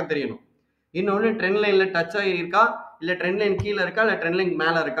இருக்கான்னு பார்க்க தெரியணும். இன்னொன்று ட்ரெண்ட் லைன்ல டச் ஆகி இருக்கா, இல்லை ட்ரெண்ட் லைன் கீழே இருக்கா, இல்லை ட்ரெண்ட் லைன்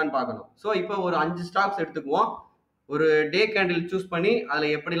மேலே இருக்கான்னு பார்க்கணும். ஸோ இப்போ ஒரு 5 ஸ்டாக்ஸ் எடுத்துக்குவோம். ஒரு டே கேண்டில் சூஸ் பண்ணி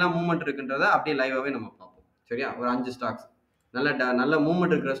அதில் எப்படிலாம் மூவ்மெண்ட் இருக்குன்றத அப்படியே லைவாகவே நம்ம பார்ப்போம். சரியா? ஒரு 5 ஸ்டாக்ஸ் நல்ல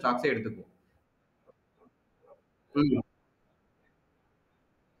மூவ்மெண்ட் இருக்கிற ஸ்டாக்ஸை எடுத்துக்குவோம். ம்.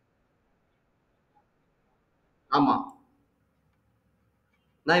 ஆமா,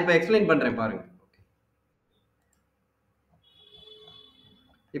 நான் இப்போ எக்ஸ்பிளைன் பண்றேன் பாருங்க.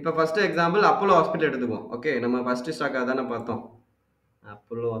 இப்போ ஃபர்ஸ்ட் எக்ஸாம்பிள் அப்போலோ ஹாஸ்பிட்டல் எடுத்துக்குவோம். ஓகே, நம்ம ஃபர்ஸ்ட் ஸ்டாக் அதானே பார்த்தோம்.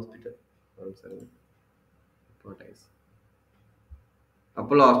 அப்போலோ ஹாஸ்பிட்டல்,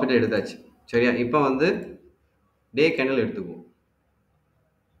 அப்போலோ ஹாஸ்பிட்டல் எடுத்தாச்சு. சரியா? இப்போ வந்து டே கேண்டில் எடுத்துக்குவோம்.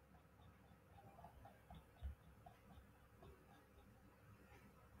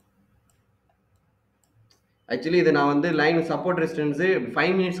 ஆக்சுவலி இது நான் வந்து லைன் சப்போர்ட் ரெசிஸ்டன்ஸ்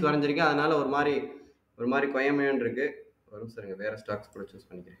 5 மினிட்ஸ் வரைஞ்சிருக்கேன், அதனால ஒரு மாதிரி கொயமையான் இருக்கு. வரும் சரிங்க, வேற ஸ்டாக்ஸ் கூட சூஸ்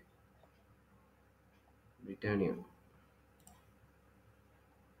பண்ணிக்கிறேன். பிரிட்டானியா,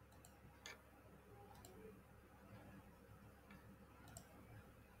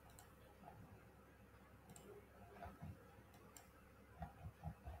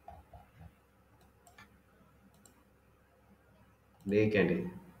 டே கேண்டில்.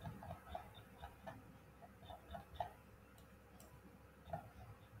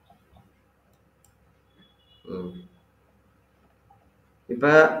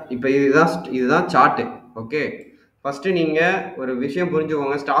 இப்போ இப்போ இதுதான் சார்ட்டு. ஓகே, ஃபர்ஸ்ட் நீங்க ஒரு விஷயம்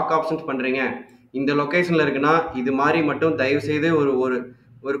புரிஞ்சுக்கோங்க. ஸ்டாக் ஆப்ஷன்ஸ் பண்றீங்க, இந்த லொகேஷன்ல இருக்குன்னா இது மாதிரி மட்டும் தயவு செய்து ஒரு ஒரு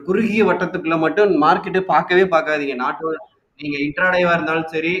ஒரு குறுகிய வட்டத்துக்குள்ள மட்டும் மார்க்கெட்டை பார்க்கவே பார்க்காதீங்க. நீங்க இன்ட்ராடேவா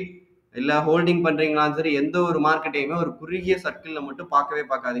இருந்தாலும் சரி, இல்ல ஹோல்டிங் பண்றீங்களாலும் சரி, எந்த ஒரு மார்க்கெட்டையுமே ஒரு குறுகிய சர்க்கிள்ல மட்டும் பார்க்கவே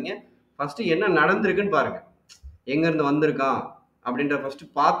பார்க்காதீங்க. ஃபர்ஸ்ட் என்ன நடந்திருக்குன்னு பாருங்க, எங்க இருந்து வந்திருக்கான் அப்படின்ற ஃபர்ஸ்ட்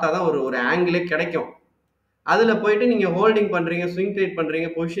பார்த்தாதான் ஒரு ஒரு ஆங்கிளே கிடைக்கும். அதுல போயிட்டு நீங்க ஹோல்டிங் பண்றீங்க, ஸ்விங் ட்ரேட் பண்றீங்க,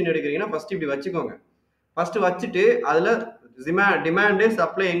 பொசிஷன் எடுக்கிறீங்கன்னா ஃபர்ஸ்ட் இப்படி வச்சுக்கோங்க. ஃபர்ஸ்ட் வச்சுட்டு அதுல டிமாண்டு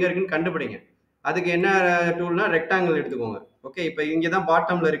சப்ளை எங்க இருக்குன்னு கண்டுபிடிங்க. அதுக்கு என்ன டூல்னா ரெக்டாங்கிள் எடுத்துக்கோங்க. ஓகே, இப்போ இங்க தான்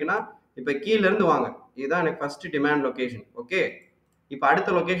பாட்டம்ல இருக்குன்னா இப்போ கீழ இருந்து வாங்க. இதுதான் எனக்கு ஃபர்ஸ்ட் டிமாண்ட் லொகேஷன். ஓகே, இப்போ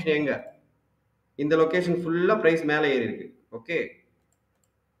அடுத்த லொகேஷன் எங்க? இந்த லொகேஷன் ஃபுல்லா பிரைஸ் மேலே ஏறி இருக்கு. ஓகே,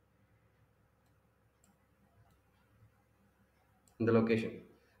 இந்த லொகேஷன்.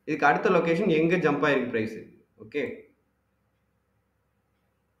 இதுக்கு அடுத்த லொகேஷன் எங்க ஜம்ப் ஆயிருக்கு பிரைஸ்? ஓகே,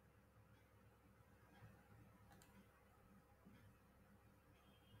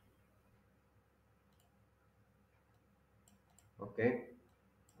 ஓகே,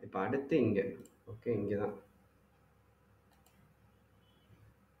 இப்போ அடுத்து இங்க. ஓகே, இங்க தான்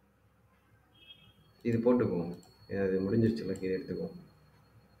இது போட்டுக்குவோம். அது முடிஞ்சிருச்சுல, கீழே எடுத்துக்குவோம்.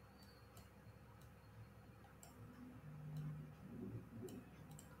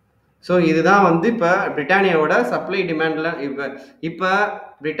 ஸோ இதுதான் வந்து இப்போ பிரிட்டானியாவோட சப்ளை டிமாண்ட்ல. இப்போ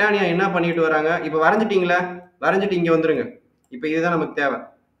பிரிட்டானியா என்ன பண்ணிட்டு வராங்க? இப்போ வரைஞ்சிட்டீங்களா? வரைஞ்சிட்டு இங்கே வந்துருங்க. இப்போ இதுதான் நமக்கு தேவை.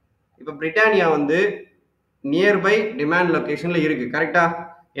 இப்போ பிரிட்டானியா வந்து நியர்பை டிமாண்ட் லொகேஷன்ல இருக்கு, கரெக்டா?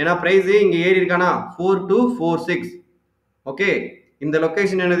 ஏன்னா பிரைஸ் இங்க ஏறி இருக்கானா 4246. ஓகே, இந்த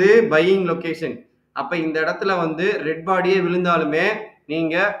லொகேஷன் என்னது? Buying location. அப்ப இந்த இடத்துல வந்து ரெட் பாடியே விழுந்தாலுமே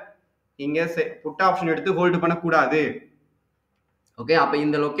நீங்க இங்க புட் ஆப்ஷன் எடுத்து ஹோல்டு பண்ணக்கூடாது. ஓகே, அப்ப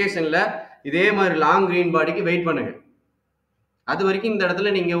இந்த லொகேஷன்ல இதே மாதிரி லாங் கிரீன் பாடிக்கு வெயிட் பண்ணுங்க. அது வரைக்கும் இந்த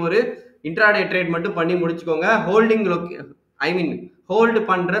இடத்துல நீங்க ஒரு இன்ட்ராடே ட்ரேட் மட்டும் பண்ணி முடிச்சுக்கோங்க. ஹோல்டிங் ஐ மீன் ஹோல்டு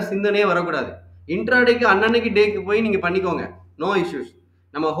பண்ற சிந்தனையே வரக்கூடாது. இன்ட்ராடேக்கு அன்னன்னைக்கு டேக்கு போய் நீங்க பண்ணிக்கோங்க, நோ இஷ்யூஸ்.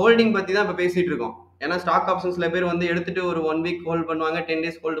 நம்ம ஹோல்டிங் பத்தி தான் இப்ப பேசிட்டு இருக்கோம். ஏன்னா ஸ்டாக் ஆப்ஷன்ஸ்ல பேர் வந்து எடுத்துட்டு ஒரு 1 வீக் ஹோல்ட் பண்ணுவாங்க, 10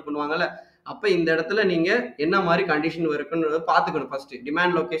 டேஸ் ஹோல்டு பண்ணுவாங்கல்ல. அப்ப இந்த இடத்துல நீங்க என்ன மாதிரி கண்டிஷன் இருக்குன்னு பாத்துக்கணும். ஃபர்ஸ்ட்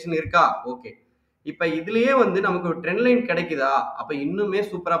டிமாண்ட் லொகேஷன் இருக்கா, ஓகே. இப்ப இதுலயே வந்து நமக்கு ஒரு ட்ரெண்ட் லைன் கிடைக்குதா, அப்ப இன்னுமே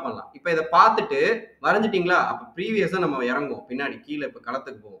சூப்பரா பண்ணலாம். இப்ப இதை பார்த்துட்டு வரைஞ்சிட்டீங்களா, அப்ப ப்ரீவியஸா நம்ம இறங்குவோம், பின்னாடி கீழே இப்ப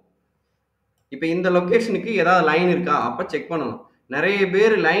களத்துக்கு போவோம். இப்ப இந்த லொகேஷனுக்கு ஏதாவது லைன் இருக்கா அப்ப செக் பண்ணணும். நிறைய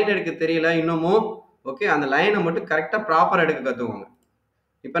பேர் லைன் எடுக்க தெரியல இன்னமும். ஓகே, அந்த லைனை மட்டும் கரெக்டா ப்ராப்பரா எடுக்க கத்துக்கோங்க.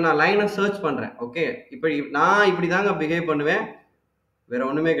 இப்ப நான் லைனை சர்ச் பண்றேன். ஓகே, இப்ப நான் இப்படிதாங்க பிஹேவ் பண்ணுவேன், வேற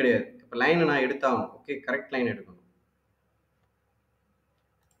ஒண்ணுமே கிடையாது. இப்ப லைனை நான் எடுத்தாகணும். ஓகே, கரெக்ட் லைன் எடுக்கணும்.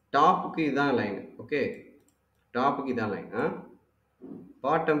 டாப்புக்கு இதான் லைன். ஓகே, டாப்புக்கு இதான் லைன்.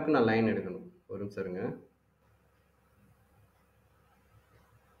 பாட்டம்க்கு நான் லைன் எடுக்கணும். ஒரு நிமிஷம் இருங்க.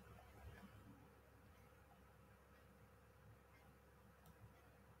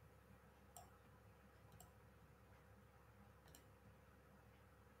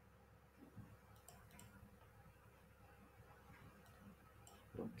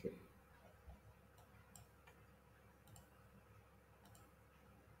 ஓகே,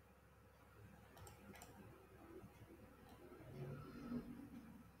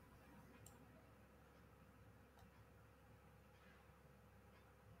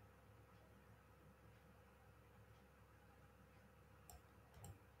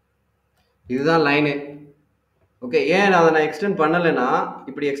 இதுதான் லைனு. ஓகே, ஏன் அதை நான் எக்ஸ்டெண்ட் பண்ணலைன்னா,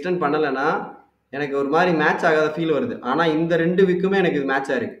 இப்படி எக்ஸ்டெண்ட் பண்ணலைன்னா எனக்கு ஒரு மாதிரி மேட்ச் ஆகாத ஃபீல் வருது. ஆனா இந்த ரெண்டு விக்குமே எனக்கு இது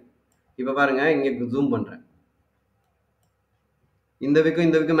மேட்ச் ஆயிருக்கு. இப்ப பாருங்க, இங்க ஜூம் பண்றேன். இந்த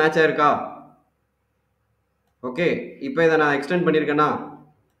விக்கும் மேட்ச் ஆயிருக்கா? ஓகே, இப்ப இதை நான் எக்ஸ்டெண்ட் பண்ணிருக்கேன்னா,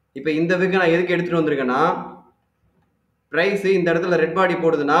 இப்ப இந்த விக்கு நான் எதுக்கு எடுத்துட்டு வந்திருக்கேன்னா, பிரைஸ் இந்த இடத்துல ரெட் பாடி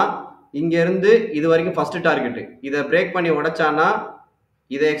போடுதுன்னா இங்க இருந்து இது வரைக்கும் ஃபர்ஸ்ட் டார்கெட். இதை பிரேக் பண்ணி உடைச்சானா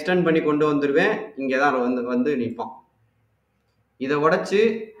இதை எக்ஸ்டெண்ட் பண்ணி கொண்டு வந்துருவேன். இங்கே தான் வந்து நிற்பான். இதை உடைச்சு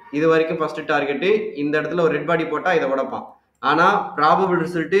இது வரைக்கும் ஃபர்ஸ்ட் டார்கெட்டு. இந்த இடத்துல ஒரு ரெட் பாடி போட்டால் இதை உடைப்பான். ஆனால் ப்ராபபிள்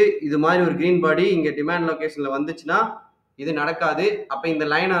ரிசல்ட்டு இது மாதிரி ஒரு கிரீன் பாடி இங்கே டிமாண்ட் லொகேஷனில் வந்துச்சுன்னா இது நடக்காது. அப்போ இந்த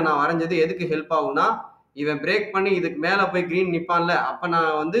லைனை நான் வரைஞ்சது எதுக்கு ஹெல்ப் ஆகும்னா, இவன் பிரேக் பண்ணி இதுக்கு மேலே போய் கிரீன் நிற்பான்ல, அப்போ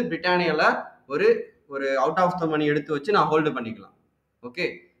நான் வந்து பிரிட்டானியாவில் ஒரு ஒரு அவுட் ஆஃப் த மணி எடுத்து வச்சு நான் ஹோல்டு பண்ணிக்கலாம். ஓகே,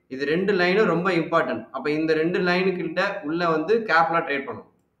 இது ரெண்டு லைனும் ரொம்ப இம்பார்ட்டன்ட். அப்போ இந்த ரெண்டு லைனுக்கிட்ட உள்ள வந்து கேர்ஃபுல்லாக ட்ரேட்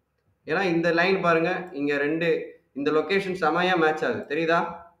பண்ணணும். ஏன்னா இந்த லைன் பாருங்க, இங்க ரெண்டு இந்த லொகேஷன் செமையா மேட்ச் ஆகுது, தெரியுதா?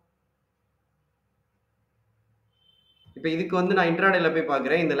 இப்ப இதுக்கு வந்து நான் இன்ட்ராடேல போய்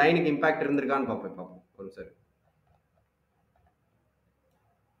பாக்குறேன், இந்த லைனுக்கு இம்பாக்ட் இருந்திருக்கான்னு பார்ப்போம். ஒரு சரி,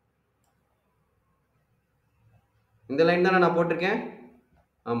 இந்த லைன் தானே நான் போட்டிருக்கேன்.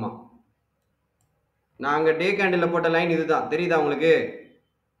 ஆமா, நான் அங்க டே கேண்டில் போட்ட லைன் இதுதான், தெரியுதா உங்களுக்கு?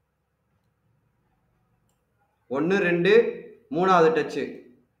 1 2 3வது டச்,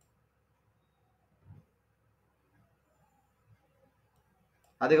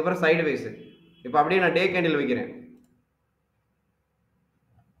 அதுக்கப்புறம் சைடு வைஸ். இப்ப அப்படியே நான் டே கேண்டில் வைக்கிறேன்.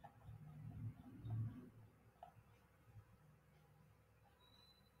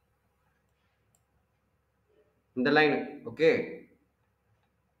 இந்த லைன். ஓகே,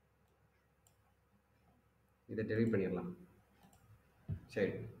 இதை டெலிட் பண்ணிடலாம்.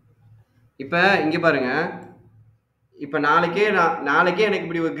 சரி, இப்ப இங்க பாருங்க, இப்ப நாளைக்கே எனக்கு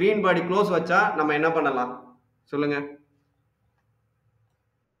இப்படி ஒரு கிரீன் பாடி க்ளோஸ் வச்சா நம்ம என்ன பண்ணலாம் சொல்லுங்க?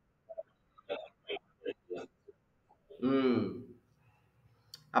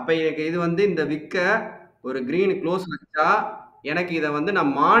 அப்ப எனக்கு இது வந்து இந்த விக்க ஒரு கிரீன் க்ளோஸ் வச்சா எனக்கு இதை வந்து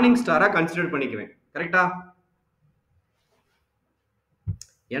நான் மார்னிங் ஸ்டாரா கன்சிடர் பண்ணிக்குவேன். கரெக்டா?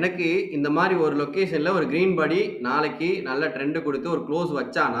 எனக்கு இந்த மாதிரி ஒரு லொகேஷன்ல ஒரு கிரீன் பாடி நாளைக்கு நல்ல ட்ரெண்ட் கொடுத்து ஒரு க்ளோஸ்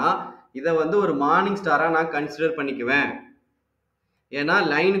வச்சானா இதை வந்து ஒரு மார்னிங் ஸ்டாரா நான் கன்சிடர் பண்ணிக்குவேன். ஏன்னா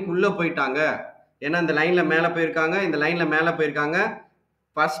லைனுக்குள்ள போயிட்டாங்க. ஏன்னா இந்த லைன்ல மேல போயிருக்காங்க, இந்த லைன்ல மேல போயிருக்காங்க.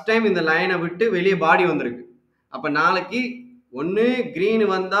 ஃபர்ஸ்ட் டைம் இந்த லைனை விட்டு வெளியே பாடி வந்திருக்கு. அப்ப நாளைக்கு ஒன்னு கிரீன்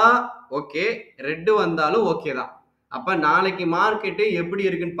வந்தா ஓகே, ரெட் வந்தாலும் ஓகே தான். அப்ப நாளைக்கு மார்க்கெட்டு எப்படி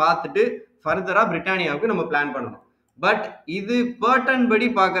இருக்குன்னு பார்த்துட்டு ஃபர்தரா பிரிட்டானியாவுக்கு நம்ம பிளான் பண்ணணும். பட் இது பேட்டர்ன் படி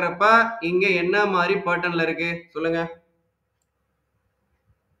பாக்குறப்ப இங்க என்ன மாதிரி பேட்டர்ன்ல இருக்கு சொல்லுங்க?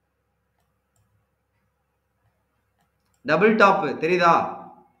 டபுள் டாப் தெரியுதா?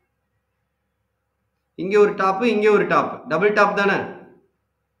 இங்க ஒரு டாப், இங்க ஒரு டாப், டபுள் டாப் தானே?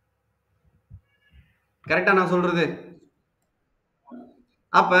 கரெக்டா நான் சொல்றது?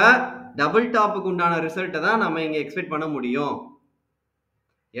 அப்ப டபுள் டாப்புக்கு உண்டான ரிசல்ட்டை தான் நம்ம இங்க எக்ஸ்பெக்ட் பண்ண முடியும்.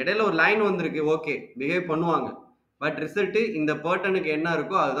 இடையில ஒரு லைன் வந்திருக்கு, ஓகே, பிஹேவ் பண்ணுவாங்க. பட் ரிசல்ட் இந்த பேர்ட்டனுக்கு என்ன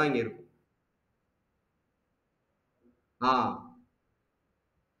இருக்கோ அதுதான் இங்க இருக்கும். ஆ.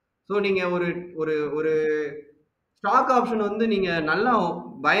 சோ நீங்க ஒரு ஒரு ஒரு ஸ்டாக் ஆப்ஷன் வந்து நீங்க நல்லா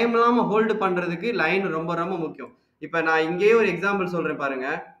பயம் இல்லாம ஹோல்டு பண்றதுக்கு லைன் ரொம்ப ரொம்ப முக்கியம். இப்ப நான் இங்கேயே ஒரு எக்ஸாம்பிள் சொல்றேன் பாருங்க.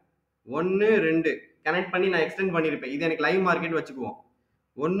 1, 2 கனெக்ட் பண்ணி நான் எக்ஸ்டெண்ட் பண்ணியிருப்பேன். இது எனக்கு லைவ் மார்க்கெட் வச்சுக்குவோம்.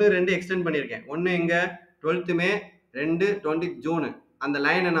 1, 2 எக்ஸ்டெண்ட் பண்ணியிருக்கேன். 1 எங்க 12th மே, 2 20th ஜூன். அந்த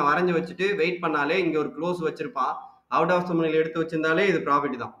லைனை நான் வரைஞ்சு வச்சுட்டு வெயிட் பண்ணாலே இங்க ஒரு க்ளோஸ் வச்சிருப்பான். அவுட் ஆஃப் சமனில் எடுத்து வச்சிருந்தாலே இது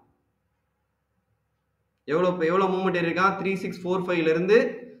ப்ராஃபிட் தான். எவ்வளவு மூவ்மெண்ட் இருக்கான்? 3645 இருந்து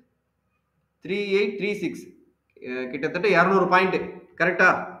 3836, கிட்டத்தட்ட 200 பாயிண்ட். கரெக்டா?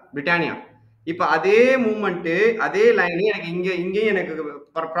 பிரிட்டானியா. இப்ப அதே மூவ்மெண்ட், அதே லைன் எனக்கு இங்கேயும் எனக்கு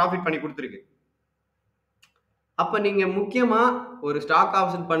ப்ராஃபிட் பண்ணி கொடுத்துருக்கு. அப்ப நீங்க முக்கியமா ஒரு ஸ்டாக்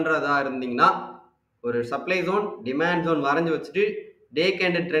ஆப்ஷன் பண்றதா இருந்தீங்கன்னா, ஒரு சப்ளை ஜோன், டிமாண்ட் ஜோன் வரைஞ்சு வச்சுட்டு, டே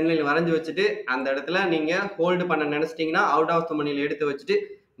கேண்டல் ட்ரெண்ட் லைன் வரைஞ்சு வச்சுட்டு, அந்த இடத்துல நீங்க ஹோல்டு பண்ண நினைச்சிட்டீங்கன்னா, அவுட் ஆஃப் த மணில எடுத்து வச்சுட்டு,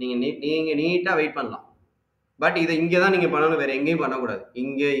 நீங்க நீட்டா வெயிட் பண்ணலாம். பட் இதை இங்க தான் நீங்க பண்ணணும், வேற எங்கேயும் பண்ணக்கூடாது.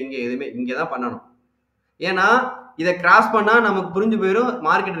 இங்க எதுவுமே இங்க தான் பண்ணணும். ஏன்னா இதை கிராஸ் பண்ணா நமக்கு புரிஞ்சு போயிடும்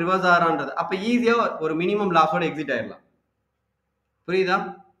மார்க்கெட் ரிவர்ஸ் ஆறான்றது. அப்ப ஈஸியா ஒரு மினிமம் லாஸோட எக்ஸிட் ஆயிடலாம். புரியுதா?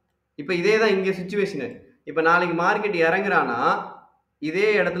 இப்ப இதே தான் இங்க சிச்சுவேஷன். இப்ப நாளைக்கு மார்க்கெட் இறங்குறானா, இதே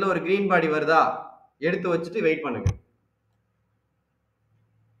இடத்துல ஒரு கிரீன் பாடி வருதா, எடுத்து வச்சுட்டு வெயிட் பண்ணுங்க.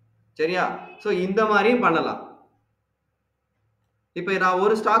 சரியா? சோ இந்த மாதிரியும் பண்ணலாம். இப்ப நான்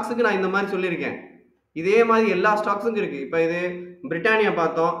ஒரு ஸ்டாக்ஸுக்கு நான் இந்த மாதிரி சொல்லியிருக்கேன். இதே மாதிரி எல்லா ஸ்டாக்ஸுக்கும் இருக்கு. இப்ப இது பிரிட்டானியா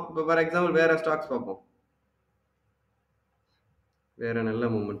பார்த்தோம். இப்ப ஃபார் எக்ஸாம்பிள் வேற ஸ்டாக்ஸ் பார்ப்போம். வேற நல்ல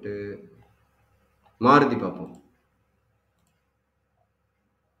மூமெண்ட் மாருதி பார்ப்போம்.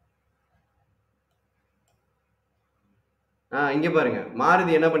 இங்க பாருங்க,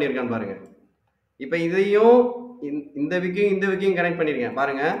 மாருதி என்ன பண்ணிருக்கான்னு பாருங்க. இப்ப இதையும் இந்த விக்கையும் இந்த விக்கையும் கனெக்ட் பண்ணிருக்கேன்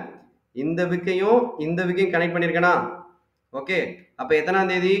பாருங்க. இந்த விக்கையும் இந்த விக்கையும் கனெக்ட் பண்ணிருக்கேனா? ஓகே. அப்ப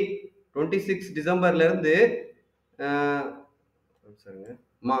எத்தனாம் தேதி? 26 டிசம்பர்ல இருந்து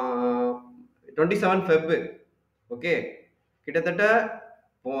 27 ஃபெப். ஓகே. கிட்டத்தட்ட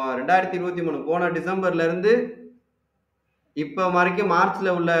 2023 போன டிசம்பர்ல இருந்து இப்ப வரைக்கும்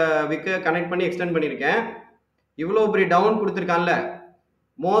மார்ச்ல உள்ள விக்க கனெக்ட் பண்ணி எக்ஸ்டெண்ட் பண்ணிருக்கேன். இவ்வளவு பெரிய டவுன் கொடுத்திருக்கான்ல,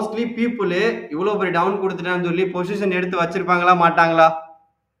 மோஸ்ட்லி பீப்புள் இவ்வளவு பெரிய டவுன் கொடுத்துட்டான்னு சொல்லி பொசிஷன் எடுத்து வச்சிருப்பாங்களா மாட்டாங்களா?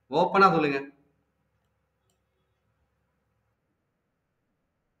 ஓப்பனா சொல்லுங்க.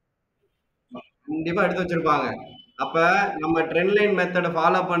 கண்டிப்பா எடுத்து வச்சிருப்பாங்க. அப்ப நம்ம ட்ரெண்ட் லைன் மெத்தட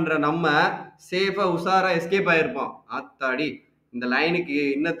ஃபாலோ பண்ற நம்ம சேஃபா உஷாரா எஸ்கேப் ஆயிருப்போம். ஆத்தாடி இந்த லைனுக்கு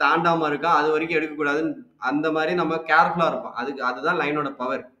இன்னும் தாண்டாம இருக்கா, அது வரைக்கும் எடுக்கக்கூடாதுன்னு அந்த மாதிரி நம்ம கேர்ஃபுல்லா இருப்போம். அதுதான் லைனோட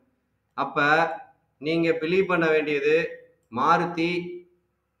பவர். அப்ப நீங்க பிலீவ் பண்ண வேண்டியது மாருதி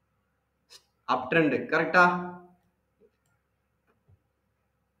அப் ட்ரெண்ட். கரெக்டா?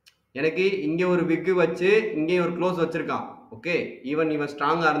 எனக்கு இங்க ஒரு விக் வச்சு இங்கே ஒரு க்ளோஸ் வச்சிருக்கான். ஓகே, ஈவன் இவன்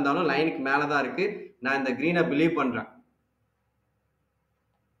ஸ்ட்ராங்கா இருந்தாலும் லைனுக்கு மேலதான் இருக்கு. நான் இந்த கிரீனை பிலீவ் பண்றேன்.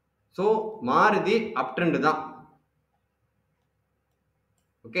 சோ மாருதி அப் ட்ரெண்ட் தான்.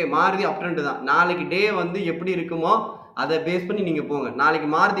 ஓகே, மாருதி அப் ட்ரெண்ட் தான். நாளைக்கு டே வந்து எப்படி இருக்குமோ அதை பேஸ் பண்ணி நீங்க போங்க. நாளைக்கு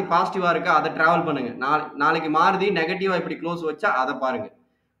மாருதி பாசிட்டிவா இருக்கா, அதை டிராவல் பண்ணுங்க. நாளைக்கு மாருதி நெகட்டிவா இப்படி க்ளோஸ் வச்சா அதை பாருங்க.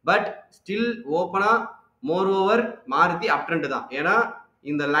 பட் ஸ்டில் ஓப்பனா மோர் ஓவர் மாருதி அப் ட்ரெண்ட் தான். ஏன்னா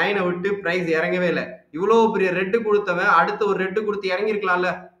இந்த லைனை விட்டு பிரைஸ் இறங்கவே இல்லை. இவ்வளவு பெரிய ரெட்டு கொடுத்தவன் அடுத்து ஒரு ரெட்டு கொடுத்து இறங்கி இருக்கலாம்ல.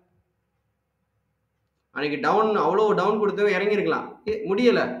 அன்னைக்கு டவுன் அவ்வளவு டவுன் கொடுத்தவன் இறங்கி இருக்கலாம்,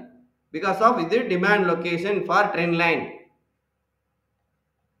 முடியல. பிகாஸ் ஆஃப் இது demand location for trend line.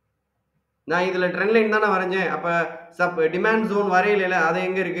 நான் இதுல ட்ரெண்ட் லைன் தானே வரைஞ்சேன். அப்ப டிமாண்ட் ஜோன் வரையில அது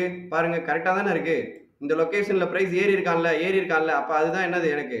எங்க இருக்கு பாருங்க, கரெக்டா தானே இருக்கு. இந்த லொகேஷன்ல பிரைஸ் ஏறி இருக்கான்ல. அப்ப அதுதான் என்னது,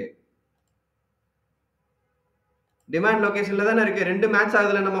 எனக்கு டிமாண்ட் லொகேஷன்ல தானே இருக்கு. ரெண்டு மேட்ச்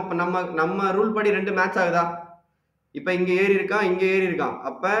ஆகுதுல, நம்ம நம்ம நம்ம ரூல் படி ரெண்டு மேட்ச் ஆகுதா? இப்ப இங்க ஏறி இருக்கான், இங்க ஏறி இருக்கான்.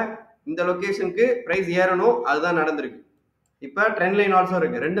 அப்ப இந்த லொகேஷனுக்கு பிரைஸ் ஏறணும், அதுதான் நடந்திருக்கு. இப்ப ட்ரெண்ட் லைன் ஆல்சோ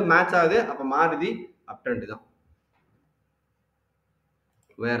இருக்கு, ரெண்டு மேட்ச் ஆகுது. அப்ப மாருதி அப் ட்ரெண்ட் தான்.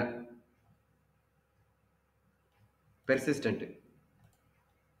 வேற பெர்சிஸ்டன்ட்.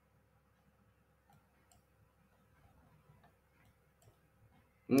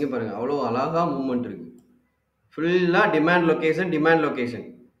 இங்க பாருங்க, அவ்வளவு அழகா மூவ்மெண்ட் இருக்கு. ஃபுல்லா டிமாண்ட் லொகேஷன்.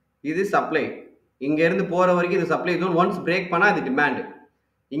 இது சப்ளை. இங்க இருந்து போற வரைக்கும் இது சப்ளை ஜோன். ஒன்ஸ் பிரேக் பண்ணா இது டிமாண்ட்.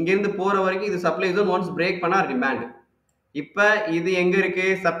 இங்க இருந்து போற வரைக்கும் இது சப்ளை ஜோன். ஒன்ஸ் பிரேக் பண்ணா டிமாண்ட். இப்ப இது எங்க இருக்கு?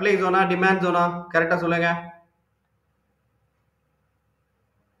 சப்ளை ஜோனா டிமாண்ட் ஜோனா? கரெக்டா சொல்லுங்க.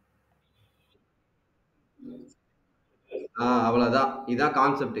 அவ்வளவுதான். இதான்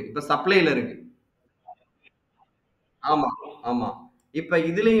கான்செப்ட். இப்ப சப்ளைல இருக்கு. ஆமா, ஆமா. இப்ப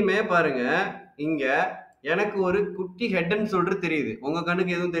இதுலயுமே பாருங்க, இங்க எனக்கு ஒரு குட்டி ஹெட் அண்ட் ஷோல்டர் தெரியுது. உங்க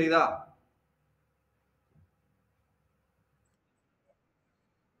கண்ணுக்கு எதுவும் தெரியுதா?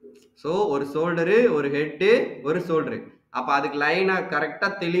 ஸோ ஒரு ஷோல்டரு, ஒரு ஹெட்டு, ஒரு ஷோல்டரு. அப்ப அதுக்கு லைனா கரெக்ட்டா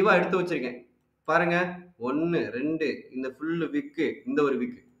தெளிவா எடுத்து வச்சிருக்கேன். பாருங்க. 1, 2 இந்த ஃபுல் விக்கு, இந்த ஒரு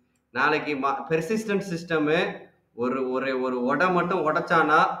விக்கு. நாளைக்கு பெர்சிஸ்டன்ட் சிஸ்டமு ஒரு ஒரு ஒரு மட்டும்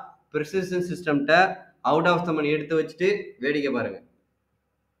உடைச்சானா, பெர்சிஸ்டன்ட் சிஸ்டம்ட்ட அவுட் ஆஃப் த மணி எடுத்து வச்சுட்டு வேடிக்கை பாருங்க.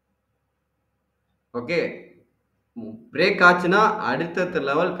 ஓகே. பிரேக் ஆச்சுன்னா அடுத்தடுத்த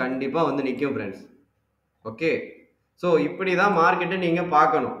லெவல் கண்டிப்பா வந்து நிக்கும் ஃப்ரெண்ட்ஸ். ஓகே. ஸோ இப்படி தான் மார்க்கெட்ட நீங்க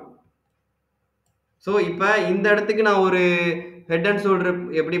பார்க்கணும். ஸோ இப்ப இந்த இடத்துக்கு நான் ஒரு ஹெட் அண்ட் ஷோல்டர்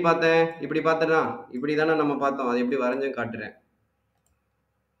எப்படி பார்த்தேன்? இப்படி பார்த்தேனா? இப்படி தானே நம்ம பார்த்தோம். அது எப்படி வரைஞ்சேன்னு காட்டுறேன்.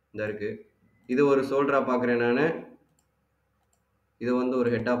 இந்த இருக்கு. இது ஒரு ஷோல்டரா பார்க்குறேன் நானு. இது வந்து ஒரு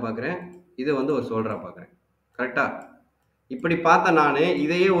ஹெட்டா பார்க்குறேன். இது வந்து ஒரு ஷோல்டரா பார்க்குறேன். கரெக்ட்டா? இப்படி பார்த்த நானு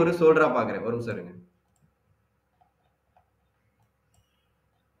இதையே ஒரு ஷோல்டரா பார்க்குறேன். ஒரு நிமிஷம் இருங்க.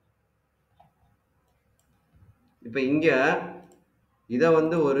 இப்ப இங்க இத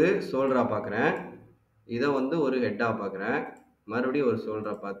வந்து ஒரு ஷோல்டரா பார்க்குறேன். இத வந்து ஒரு ஹெட்டா பார்க்குறேன். மறுபடியும் ஒரு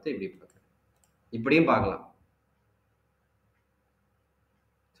ஷோல்டரா பார்த்து இப்படி பார்க்குறேன். இப்படியும் பார்க்கலாம்.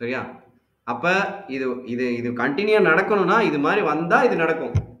 சரியா? அப்ப இது இது இது கன்டினியூவா நடக்கணும்னா, இது மாரி வந்தா இது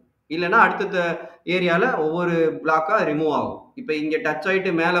நடக்கும். இல்லன்னா அடுத்தடுத்த ஏரியால ஒவ்வொரு பிளாக்கா ரிமூவ் ஆகும். இப்ப இங்க டச்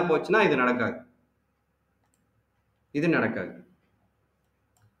ஆயிட்டு மேல போச்சுன்னா இது நடக்காது. இது நடக்காது.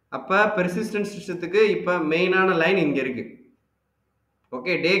 அப்ப பெர்சிஸ்டன்ட் சிஸ்டத்துக்கு இப்ப மெயினான லைன் இங்க இருக்கு.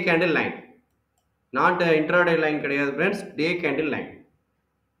 Okay. Day candle line. Not intraday line கிடையாது ஃபிரெண்ட்ஸ். டே கேண்டில் லைன்.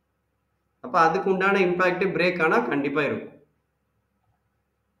 அப்ப அதுக்கு உண்டான இம்பாக்ட் பிரேக் ஆனா கண்டிப்பா இருக்கும்.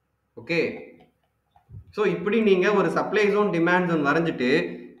 ஓகே. ஸோ இப்படி நீங்க ஒரு சப்ளை ஜோன், டிமாண்ட் ஜோன் வரைஞ்சிட்டு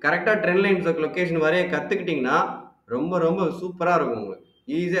கரெக்டா ட்ரெண்ட் லைன்ஸ் லொகேஷன் வரைய கத்துக்கிட்டீங்கன்னா ரொம்ப ரொம்ப சூப்பரா இருக்கும் உங்களுக்கு.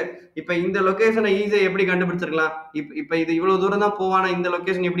 ஈஸியா இப்ப இந்த லொகேஷனை ஈஸியா எப்படி கண்டுபிடிச்சிருக்கலாம்? இப்ப இது இவ்வளவு தூரம் தான் போவானா இந்த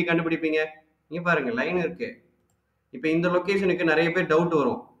லொகேஷன் எப்படி கண்டுபிடிப்பீங்க? இங்க பாருங்க லைன் இருக்கு. இப்ப இந்த லொகேஷனுக்கு நிறைய பேர் டவுட்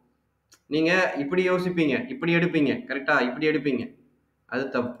வரும். நீங்க இப்படி யோசிப்பீங்க, இப்படி எடுப்பீங்க, கரெக்டா? இப்படி எடுப்பீங்க. அது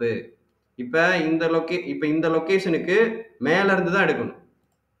தப்பு. இப்ப இந்த லொகேஷனுக்கு மேல இருந்து தான் எடுக்கணும்.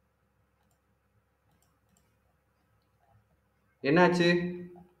 என்னாச்சு?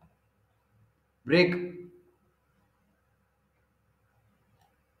 பிரேக்.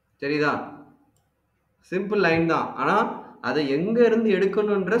 தெரியுதா? சிம்பிள் லைன் தான். ஆனா அதை எங்க இருந்து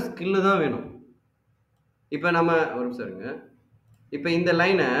எடுக்கணும்ன்ற ஸ்கில் தான் வேணும். இப்ப நம்ம ஒரு நிமிஷம் இருங்க. இப்ப இந்த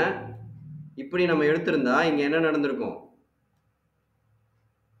லைனை இப்படி நம்ம எடுத்திருந்தா இங்க என்ன நடந்திருக்கும்?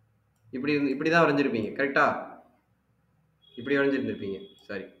 இப்படிதான் வரைஞ்சிருப்பீங்க. கரெக்டா? இப்படி வரைஞ்சிருந்திருப்பீங்க.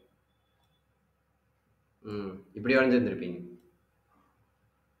 சாரி. இப்படி வரைஞ்சிருந்திருப்பீங்க.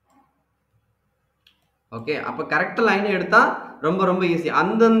 ஓகே. அப்ப கரெக்ட் லைன் எடுத்தா ரொம்ப ரொம்ப ஈஸி.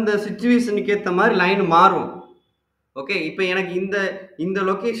 அந்தந்த சிச்சுவேஷனுக்கு ஏத்த மாதிரி லைன் மாறும். ஓகே. இப்ப எனக்கு இந்த இந்த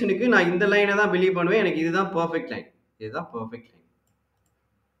லொகேஷனுக்கு நான் இந்த லைனை தான் பிலீவ் பண்ணுவேன். எனக்கு இதுதான் பெர்ஃபெக்ட் லைன். இதுதான் பெர்ஃபெக்ட் லைன்.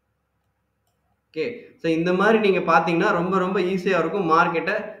 ஓகே. ஸோ இந்த மாதிரி நீங்க பார்த்தீங்கன்னா ரொம்ப ரொம்ப ஈஸியா இருக்கும்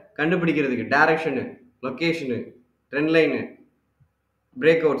மார்க்கெட்டை கண்டுபிடிக்கிறதுக்கு. Direction, location, trend line,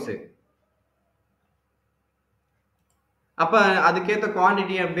 break outs. அப்ப அதுக்கேத்த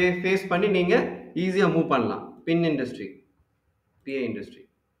குவான்டிட்டியை ஃபேஸ் பண்ணி நீங்க ஈஸியா மூவ் பண்ணலாம். பின் இண்டஸ்ட்ரி, பிஏ இண்டஸ்ட்ரி.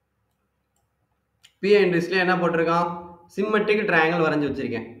 பிஏ இண்டஸ்ட்ரியில என்ன போட்டிருக்கான்? சிம்மெட்ரிக் ட்ரையாங்கிள் வரைஞ்சு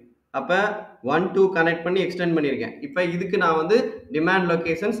வச்சிருக்கேன். அப்ப 1, 2 கனெக்ட் பண்ணி எக்ஸ்டெண்ட் பண்ணியிருக்கேன். இப்ப இதுக்கு நான் வந்து டிமாண்ட்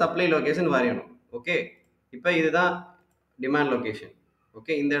லொகேஷன், சப்ளை லொகேஷன் வரையணும். ஓகே. இப்ப இதுதான் டிமாண்ட் லொகேஷன்.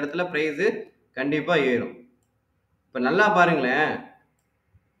 ஓகே. இந்த இடத்துல பிரைஸ் கண்டிப்பா ஏறும். இப்ப நல்லா பாருங்களேன்.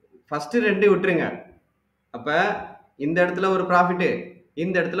 ஃபர்ஸ்ட் 2 விட்டுருங்க. அப்ப இந்த இடத்துல ஒரு ப்ராஃபிட்,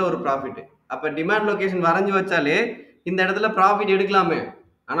 இந்த இடத்துல ஒரு ப்ராஃபிட். அப்ப டிமாண்ட் லொகேஷன் வரைஞ்சு வச்சாலே இந்த இடத்துல ப்ராஃபிட் எடுக்கலாமே.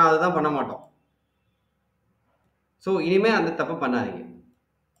 ஆனா அதுதான் பண்ண மாட்டோம். சோ இனிமே அந்த தப்பு பண்ணாதீங்க.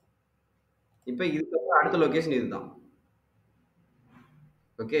 இப்ப இதுக்கு அடுத்த லொகேஷன் இதுதான்.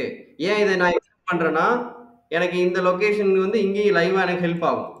 ஓகே. ஏன் இதை நான் எக்ஸ்பிளைன் பண்றேன்னா எனக்கு இந்த லொகேஷன் வந்து இங்கேயும் லைவா எனக்கு ஹெல்ப்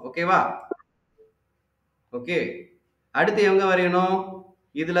ஆகும். ஓகேவா? ஓகே. அடுத்து எங்க வரையணும்?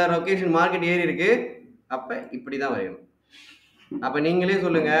 இதுல லொகேஷன் மார்க்கெட் ஏறி இருக்கு. அப்ப இப்படிதான் வரையணும். அப்ப நீங்களே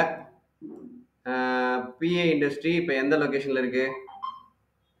சொல்லுங்க. பிஏ இண்டஸ்ட்ரி இப்ப எந்த லொகேஷன்ல இருக்கு?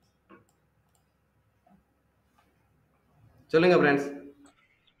 சொல்லுங்க ஃப்ரெண்ட்ஸ்.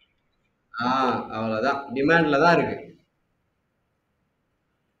 அவ்வளவுதான். டிமாண்ட்ல தான் இருக்கு.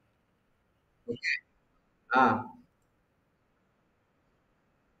 ஓகே. ஆ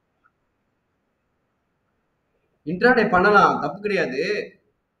இன்ட்ராடே பண்ணலாம். தப்பு கிடையாது.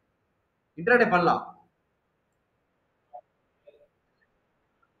 இன்ட்ராடே பண்ணலாம்.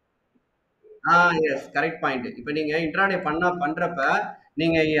 Yes correct point. இப்ப நீங்க இன்ட்ராடே பண்றப்ப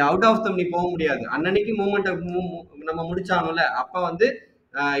நீங்க அவுட் ஆஃப் தம் நீ போக முடியாது. அன்னன்னைக்கு மூவ்மெண்ட் நம்ம முடிச்சாகணும்ல. அப்ப வந்து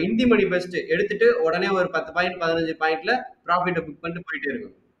இந்தி மணி பெஸ்ட் எடுத்துட்டு உடனே ஒரு 10 பாயிண்ட் 15 பாயிண்ட்ல ப்ராஃபிட்ட புக் பண்ணிட்டு போயிட்டே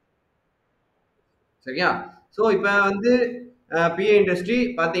இருக்கும். சரியா? சோ இப்ப வந்து பிஏ இண்டஸ்ட்ரி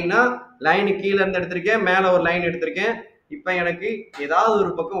பாத்தீங்கன்னா, லைன் கீழ இருந்து எடுத்திருக்கேன். மேல ஒரு லைன் எடுத்திருக்கேன். இப்ப எனக்கு ஏதாவது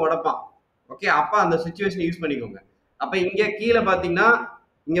ஒரு பக்கம் உடைப்பான். ஓகே. அப்ப அந்த சிச்சுவேஷன் யூஸ் பண்ணிக்கோங்க. அப்ப இங்க கீழ பாத்தீங்கன்னா,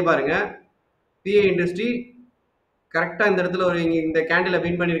 இங்க பாருங்க. பிஏ இண்டஸ்ட்ரி கரெக்டா இந்த இடத்துல ஒரு இந்த கேண்டில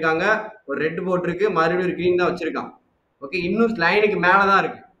வின் பண்ணிருக்காங்க. ஒரு ரெட் போட்டிருக்கு. மறுபடியும் ஒரு கிரீன் தான் வச்சிருக்கான். ஓகே. இன்னும் லைனுக்கு மேல தான்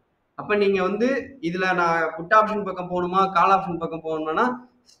இருக்கு. அப்ப நீங்க வந்து இதுல நான் புட் ஆப்ஷன் பக்கம் போகணுமா, கால் ஆப்ஷன் பக்கம் போகணும்னா,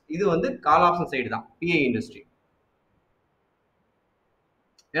 இது வந்து கால் ஆப்ஷன் சைடு தான். BA industry.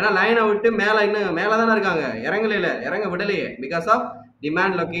 ஏன்னா லைனை விட்டு மேல இன்னும் மேல தானே இருக்காங்க. இறங்க விடலையே. Because of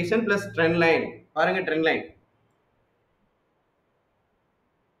demand location plus trend line. பாருங்க ட்ரெண்ட் லைன்.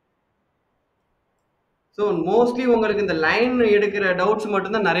 ஸோ மோஸ்ட்லி உங்களுக்கு இந்த லைன் எடுக்கிற டவுட்ஸ்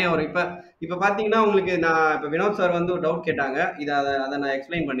மட்டும் தான் நிறைய வரும். இப்ப பாத்தீங்கன்னா உங்களுக்கு நான் இப்ப வினோத் சார் வந்து ஒரு டவுட் கேட்டாங்க. அதை நான்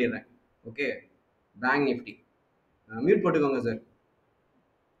எக்ஸ்பிளைன் பண்ணிடுறேன். ஓகே. பேங்க் நிஃப்டி மியூட் போட்டுக்கோங்க சார்.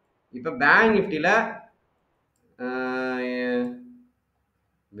 இப்ப பேங்க் நிஃப்டில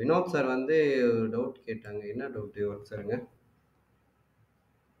வினோத் சார் வந்து ஒரு டவுட் கேட்டாங்க. என்ன டவுட் ஒரு சாருங்க?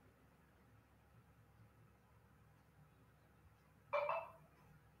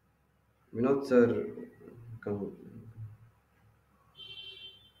 வினோத் சார்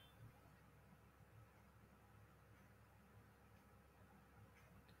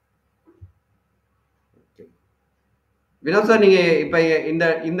வினோத் சார் நீங்க இப்ப இந்த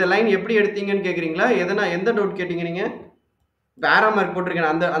இந்த லைன் எப்படி எடுத்தீங்கன்னு கேக்குறீங்களா? எந்த டவுட் கேட்டீங்க நீங்க? இப்ப ஆரோ மார்க்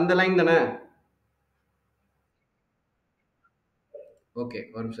போட்டிருக்கேன் அந்த அந்த லைன் தானே? ஓகே.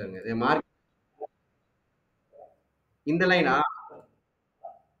 ஒரு நிமிஷம் இருங்க. மார்க் இந்த லைனா?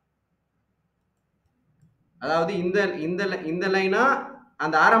 அதாவது இந்த இந்த இந்த லைனா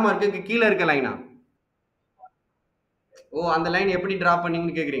அந்த ஆரோ மார்க்குக்கு கீழ இருக்க லைனா? ஓ அந்த லைன் எப்படி டிரா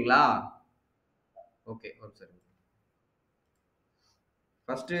பண்ணீங்கன்னு கேக்குறீங்களா? ஓகே. ஒரு நிமிஷம்.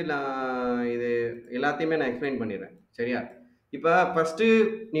 ஃபர்ஸ்ட் நான் இது எல்லாத்தையுமே நான் எக்ஸ்பிளைன் பண்ணிடுறேன். சரியா? இப்ப ஃபர்ஸ்ட்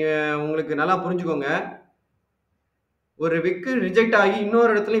நீ உங்களுக்கு நல்லா புரிஞ்சுக்கோங்க. ஒரு விக்கு ரிஜெக்ட் ஆகி இன்னொரு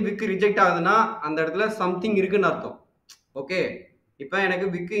இடத்துலயும் விக்கு ரிஜெக்ட் ஆகுதுன்னா அந்த இடத்துல சம்திங் இருக்குன்னு அர்த்தம். ஓகே. இப்ப எனக்கு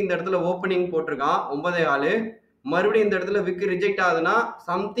விக்கு இந்த இடத்துல ஓப்பனிங் போட்டிருக்கான் 9.4. மறுபடியும் இந்த இடத்துல விக்கு ரிஜெக்ட் ஆகுதுன்னா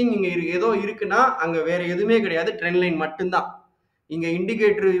சம்திங் இங்க ஏதோ இருக்குன்னா அங்க வேற எதுவுமே கிடையாது. ட்ரெண்ட் லைன் மட்டும்தான். இங்க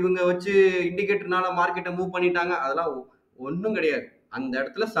இண்டிகேட்டர் இவங்க வச்சு இண்டிகேட்டர்னால மார்க்கெட்டை மூவ் பண்ணிட்டாங்க. அதெல்லாம் ஒன்றும் கிடையாது. அந்த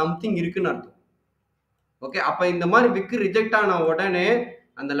இடத்துல சம்திங் இருக்குன்னு அர்த்தம். ஓகே. அப்ப இந்த மாதிரி விக்கு ரிஜெக்ட் ஆன உடனே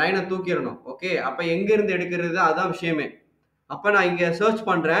அந்த லைனை தூக்கிடணும். ஓகே. அப்ப எங்க இருந்து எடுக்கிறது அதான் விஷயமே. அப்ப நான் இங்க சர்ச்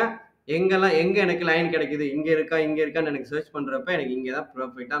பண்றேன். எங்க எனக்கு லைன் கிடைக்குது இங்க இருக்கான்னு எனக்கு சர்ச் பண்றப்ப எனக்கு இங்கதான்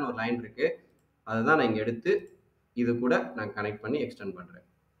பெர்ஃபெக்டான ஒரு லைன் இருக்கு. அதுதான் நான் இங்க எடுத்து இது கூட நான் கனெக்ட் பண்ணி எக்ஸ்டெண்ட் பண்றேன்.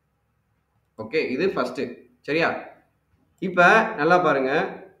 ஓகே. இது ஃபர்ஸ்ட். சரியா? இப்ப நல்லா பாருங்க.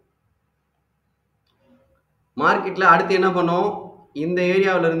 மார்க்கெட்ல அடுத்து என்ன பண்ணோம்? இந்த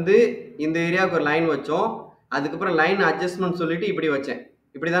ஏரியாவில இருந்து இந்த ஏரியாவுக்கு ஒரு லைன் வச்சோம். அதுக்கப்புறம் லைன் அட்ஜஸ்ட்மெண்ட் சொல்லிட்டு இப்படி வச்சேன்.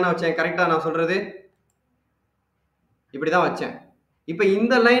 இப்படிதானே வச்சேன். கரெக்டா நான் சொல்றது? இப்படிதான் வச்சேன். இப்ப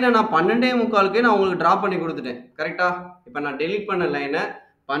இந்த லைனை நான் 12.45க்கே நான் உங்களுக்கு டிரா பண்ணி கொடுத்துட்டேன். கரெக்டா? இப்ப நான் டெலீட் பண்ண லைனை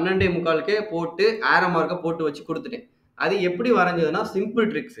 12.45க்கே போட்டு ஆரோ மார்க்கை போட்டு வச்சு கொடுத்துட்டேன். அது எப்படி வரைஞ்சதுன்னா சிம்பிள்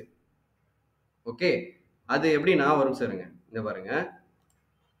ட்ரிக்ஸ். ஓகே. அது எப்படின்னா ஒரு நிமிஷம் இருங்க. இங்க பாருங்க.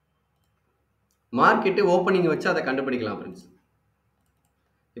 மார்க்கெட் ஓப்பனிங் வச்சு அதை கண்டுபிடிக்கலாம் ஃப்ரெண்ட்ஸ்.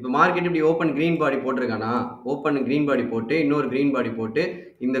 இப்ப மார்க்கெட் இப்படி ஓப்பன் கிரீன் பாடி போட்டிருக்கானா? ஓப்பன் கிரீன் பாடி போட்டு இன்னொரு கிரீன் பாடி போட்டு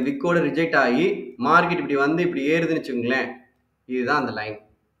இந்த விக்கோட ரிஜெக்ட் ஆகி மார்க்கெட் இப்படி வந்து இப்படி ஏறுதுன்னு வச்சுக்கோங்களேன். இதுதான் அந்த லைன்.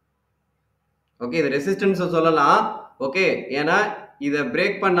 ஓகே. இது ரெசிஸ்டன்ஸ் சொல்லலாம். ஓகே. ஏன்னா இதை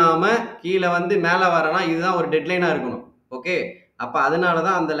பிரேக் பண்ணாம கீழே வந்து மேல வரனா இதுதான் ஒரு டெட்லைனா இருக்கணும். ஓகே. அப்ப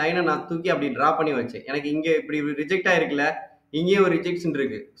அதனாலதான் அந்த லைனை நான் தூக்கி அப்படி டிரா பண்ணி வச்சேன். எனக்கு இங்க இப்படி ரிஜெக்ட் ஆயிருக்குல்ல, இங்கேயும் ஒரு ரிஜெக்ஷன்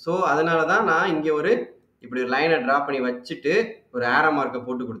இருக்கு. ஸோ அதனாலதான் நான் இங்க ஒரு இப்படி ஒரு லைனை டிரா பண்ணி வச்சுட்டு ஒரு ஆரோ மார்க்கை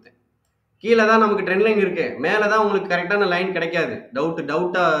போட்டு கொடுத்தேன். கீழே தான் நமக்கு ட்ரெண்ட் லைன் இருக்கு. மேல தான் உங்களுக்கு கரெக்டான லைன் கிடைக்காது.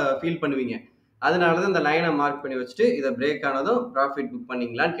 டவுட்டா ஃபீல் பண்ணுவீங்க. அதனாலதான் இந்த லைனை மார்க் பண்ணி வச்சுட்டு இதை பிரேக் ஆனதும் ப்ராஃபிட் புக்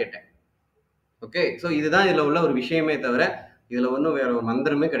பண்ணீங்களான்னு கேட்டேன். ஓகே. ஸோ இதுதான் இதுல உள்ள ஒரு விஷயமே தவிர இதுல ஒன்றும் வேற ஒரு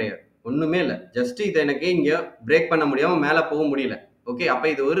மந்திரமே கிடையாது. ஒண்ணுமே இல்லை. ஜஸ்ட் இது எனக்கு இங்க பிரேக் பண்ண முடியாம மேல போக முடியல. ஓகே. அப்ப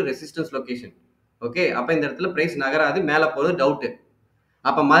இது ஒரு ரெசிஸ்டன்ஸ் லொகேஷன். ஓகே. அப்ப இந்த இடத்துல பிரைஸ் நகராது. மேல போறது டவுட்.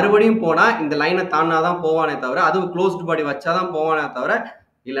 அப்ப மறுபடியும் போனா இந்த லைனை தாண்டாதான் போவானே தவிர அதுவும் க்ளோஸ்டு பாடி வச்சாதான் போவானே தவிர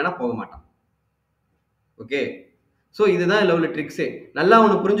இல்லைன்னா போக மாட்டான். ஓகே. ஸோ இதுதான் இதுல உள்ள ட்ரிக்ஸே. நல்லா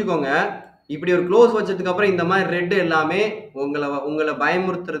ஒன்று புரிஞ்சுக்கோங்க. இப்படி ஒரு க்ளோஸ் வச்சதுக்கு அப்புறம் இந்த மாதிரி ரெட் எல்லாமே உங்களை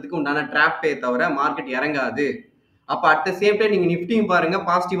பயமுறுத்துறதுக்கு உண்டான ட்ராப்பே தவிர மார்க்கெட் இறங்காது. அப்ப அட் த சேம் டைம் நீங்க நிஃப்டியும் பாருங்க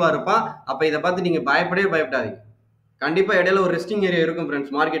பாசிட்டிவா இருப்பான். அப்ப இதை பார்த்து நீங்க பயப்படாதீங்க. கண்டிப்பா இடையில ஒரு ரெஸ்டிங் ஏரியா இருக்கும்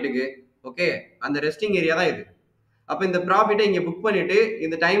ஃப்ரெண்ட்ஸ் மார்க்கெட்டுக்கு. ஓகே. அந்த ரெஸ்டிங் ஏரியா தான் இது. அப்ப இந்த ப்ராஃபிட்ட இங்க புக் பண்ணிட்டு,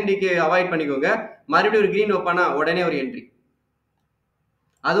 இந்த டைம் டிகே அவாய்ட் பண்ணிக்கோங்க. மறுபடியும் ஒரு கிரீன் வைப்பானா, உடனே ஒரு என்ட்ரி.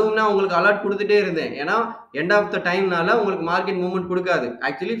 அதுவும் நான் உங்களுக்கு அலர்ட் குடுத்துட்டே இருந்தேன். ஏன்னா, எண்ட் ஆஃப் த டைம்னால உங்களுக்கு மார்க்கெட் மூவ்மெண்ட் குடுக்காது.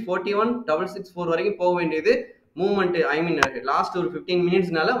 ஆக்சுவலி 41,664 வரைக்கும் போ வேண்டியது மூவ்மெண்ட் ஐ மீன் லாஸ்ட் ஒரு 15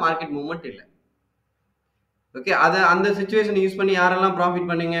 மினிட்ஸ்னால மார்க்கெட் மூவ்மெண்ட் இல்ல. ஓகே. அந்த சிச்சுவேஷன் யூஸ் பண்ணி யாரெல்லாம் ப்ராஃபிட்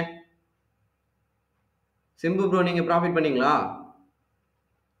பண்ணீங்க? சிம்பு ப்ரோ நீங்க ப்ராஃபிட் பண்ணீங்களா?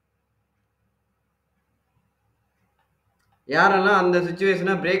 யாரெல்லாம் அந்த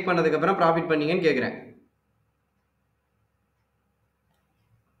சிச்சுவேஷன பிரேக் பண்ணதுக்கு அப்புறம் ப்ராஃபிட் பண்ணீங்கன்னு கேட்கிறேன்.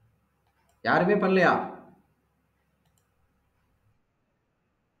 யாருமே பண்ணலையா?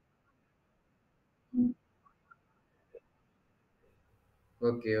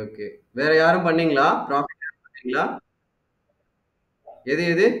 Okay, okay. வேற யாரும் பண்ணீங்களா? ப்ராஃபிட் பண்ணீங்களா?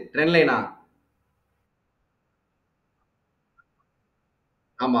 எது? ட்ரெண்ட் லைனா?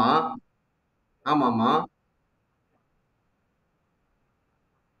 ஆமா. ஆமாமா.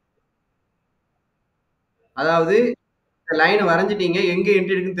 அதாவது லைன் வரைஞ்சுட்டீங்க. எங்க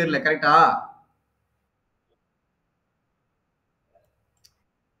என்ட்ரி இருக்குன்னு தெரியல. கரெக்ட்டா?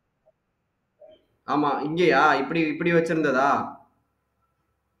 ஆமா. இங்கேயா? இப்படி இப்படி வச்சிருந்ததா?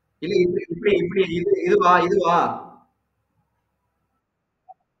 இல்ல இப்படி இப்படி இப்படி இதுவா?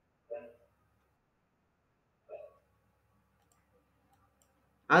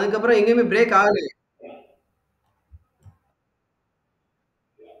 அதுக்கப்புறம் எங்கேயுமே பிரேக் ஆகலையே.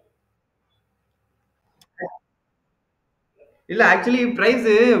 இல்ல ஆக்சுவலி பிரைஸ்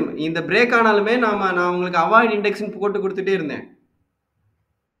இந்த பிரேக் ஆனாலுமே நான் உங்களுக்கு அவாய்ட் இண்டெக்ஸ்ன்னு போட்டு குடுத்துட்டே இருந்தேன்.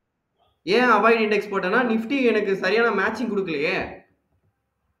 ஏன் அவாய்ட் இண்டெக்ஸ் போட்டேன்னா, நிஃப்டி எனக்கு சரியான மேட்சிங் குடுக்கலையே.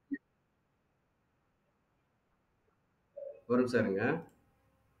 ஒரு நிமிஷம் இருங்க.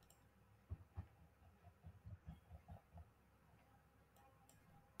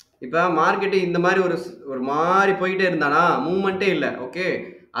 இப்ப மார்க்கெட் இந்த மாரி ஒரு மாரி போயிட்டே இருந்தானா, மூவ்மெண்ட்டே இல்ல. ஓகே.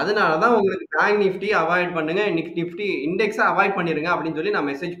 அதனால தான் உங்களுக்கு பேங்க் நிஃப்டி அவாய்ட் பண்ணுங்க. நிஃப்டி இண்டெக்ஸ அவாய்ட் பண்ணிருங்க அப்படின்னு சொல்லி நான்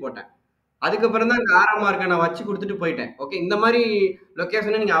மெசேஜ் போட்டேன். அதுக்கப்புறம் தான் இந்த ஆர்எம் மார்க்க நான் வச்சு குடுத்துட்டு போயிட்டேன். ஓகே. இந்த மாரி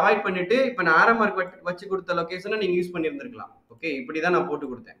லொகேஷன நீங்க அவாய்ட் பண்ணிட்டு, இப்ப நான் ஆர்எம் மார்க் வச்சு குடுத்த லொகேஷன நீங்க யூஸ் பண்ணியிருந்திருக்கலாம். ஓகே. இப்படி தான் நான் போட்டு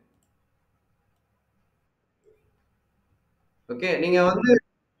குடுத்தேன். ஓகே. நீங்க வந்து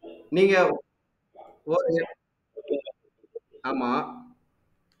நீங்க ஒரு ஆமா.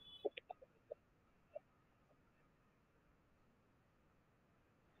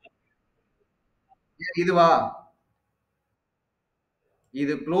 இதுவா?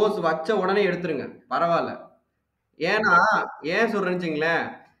 இது குளோஸ் வச்ச உடனே எடுத்துருங்க. பரவால்ல. ஏன்னா, ஏன் சொல்றேன்னு வச்சுக்கங்களேன்,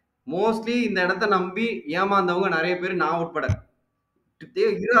 மோஸ்ட்லி இந்த இடத்த நம்பி ஏமாந்தவங்க நெறைய பேரு நான் உட்பட.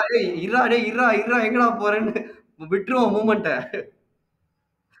 டேய் இருடா டேய் இருடா டேய் இருடா இருடா எங்கடா போறேன்னு விட்டுருவோம் மூவ்மெண்ட்ட.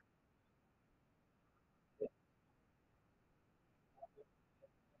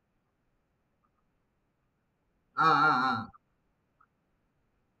 ஆ, ஆ, ஆ.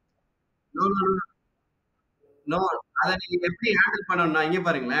 No, no, no, no. அத நீங்க எப்படி ஹேண்டில் பண்ணணும்னா, இங்க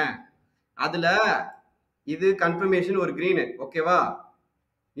பாருங்களேன். அதுல இது கன்ஃபர்மேஷன் ஒரு கிரீனு. ஓகேவா?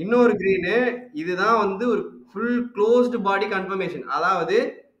 இன்னொரு கிரீனு இதுதான் வந்து ஒரு ஃபுல் குளோஸ்ட் பாடி கன்ஃபர்மேஷன். அதாவது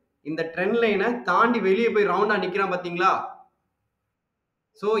இந்த ட்ரெண்ட் லைன தாண்டி வெளிய போய் ரவுண்டா நிக்கிறான் பார்த்தீங்களா?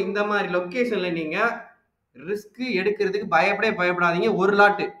 சோ இந்த மாரி லொகேஷன்ல நீங்க ரிஸ்க் எடுக்கிறதுக்கு பயப்படாதீங்க.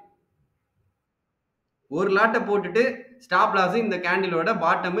 ஒரு லாட்ட போட்டுட்டு ஸ்டாப் லாஸ் இந்த கேண்டிலோட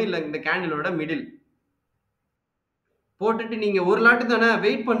பாட்டம் இல்ல இந்த கேண்டிலோட மிடில் போட்டுட்டு நீங்க ஒரு லாட் தானே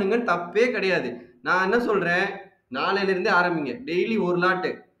வெயிட் பண்ணுங்க தப்பே கிடையாது. நான் என்ன சொல்றேன், நாளையில இருந்தே ஆரம்பிங்க. டெய்லி ஒரு lot.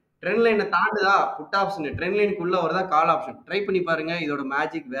 Trend லைன தாண்டுதா put option. Trend லைனுக்குள்ள வருதா கால் ஆப்ஷன். ட்ரை பண்ணி பாருங்க. இதோட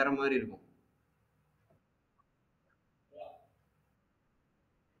மேஜிக் வேற மாரி இருக்கும்.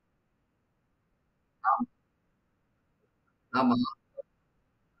 ஆமா, ஆமா,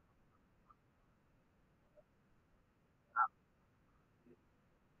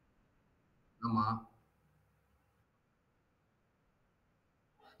 ஆமா.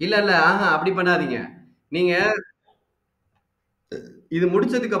 இல்ல, இல்ல. அப்படி பண்ணாதீங்க. நீங்க இது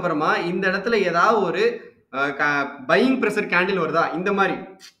முடிச்சதுக்கு அப்புறமா இந்த இடத்துல ஏதாவது ஒரு அ க பையிங் பிரஷர் கேண்டில் வருதா? இந்த மாரி.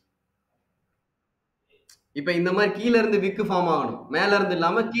 இப்ப இந்த மாரி கீழ இருந்து விக் ஃபார்ம் ஆகணும். மேல இருந்து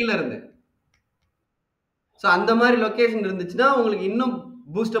இல்லாம கீழ இருந்து. சோ அந்த மாரி லொகேஷன் இருந்துச்சுன்னா, உங்களுக்கு இன்னும்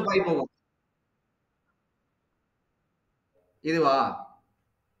பூஸ்ட் அப் ஆயி போகும். இதுவா?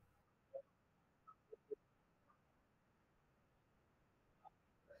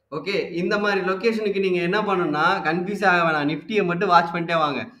 ஓகே. இந்த மாரி லொகேஷனுக்கு நீங்க என்ன பண்ணணும்னா, கன்ஃப்யூஸ் ஆக வேணாம். நிஃப்டிய மட்டும் வாட்ச் பண்ணிட்டே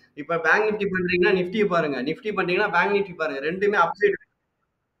வாங்க. இப்ப பேங்க் நிஃப்டி பண்றீங்கன்னா, நிஃப்டிய பாருங்க. நிஃப்டி பண்றீங்கன்னா, பேங்க் நிஃப்டி பாருங்க. 2மே அப் சைட்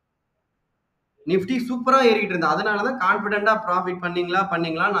நிஃப்டி சூப்பரா ஏறிட்டு இருந்தது. அதனால தான் கான்ஃபிடென்ட்டா ப்ராஃபிட் பண்ணீங்களான்னு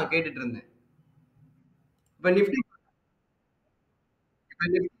நான் கேட்டுட்டு இருந்தேன். இப்ப நிஃப்டி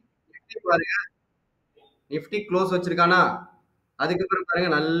நிஃப்டி பாருங்க, நிஃப்டி க்ளோஸ் வச்சிருக்கானா? அதுக்கப்புறம் பாருங்க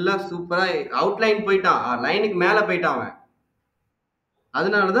நல்லா சூப்பரா அவுட்லைன் போயிட்டான். லைனுக்கு மேல போயிட்டான் அவன்.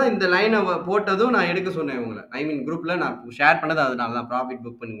 அதனால தான் இந்த லைன போட்டதும் நான் எடுக்க சொன்னேன் உங்கள. ஐ மீன் குரூப்ல நான் ஷேர் பண்ணது அதனால தான். ப்ராஃபிட்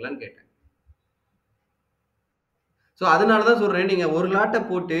புக் பண்ணீங்களான்னு கேட்டேன். ஸோ அதனால தான் சொல்றேன். நீங்க ஒரு லாட்ட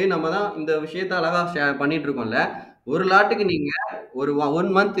போட்டு நம்ம தான் இந்த விஷயத்த அழகா பண்ணிட்டு இருக்கோம்ல. ஒரு லாட்டுக்கு நீங்க ஒரு 1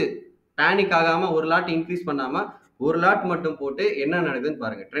 மந்த் பேனிக் ஆகாம ஒரு லாட் இன்கிரீஸ் பண்ணாம, ஒரு லாட் மட்டும் போட்டு என்ன நடக்குதுன்னு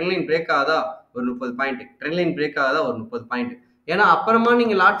பாருங்க. ட்ரெண்ட் லைன் பிரேக் ஆகுதா? ஒரு 30 பாயிண்ட். ட்ரெண்ட் லைன் பிரேக் ஆகுதா? ஒரு 30 பாயிண்ட். ஏன்னா அப்புறமா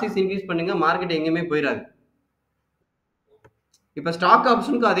நீங்க லாட் சைஸ் இன்கிரீஸ் பண்ணீங்க, மார்க்கெட் எங்கேயுமே போயிராது. இப்ப ஸ்டாக்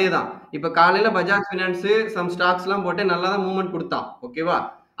ஆப்ஷனுக்கும் அதேதான். இப்ப காலையில பஜாஜ் பினான்ஸ் சம் ஸ்டாக்ஸ்லாம் போட்டு நல்லா தான் மூவ்மெண்ட் குடுத்தான். ஓகேவா?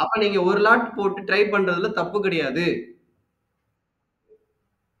 அப்ப நீங்க ஒரு லாட் போட்டு ட்ரை பண்றதுல தப்பு கிடையாது.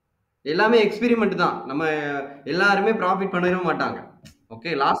 எல்லாமே எக்ஸ்பெரிமெண்ட் தான். நம்ம எல்லாருமே ப்ராஃபிட் பண்ணிற மாட்டாங்க.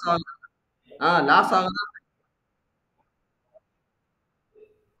 ஓகே. லாஸ் ஆகுது. லாஸ் ஆகுது.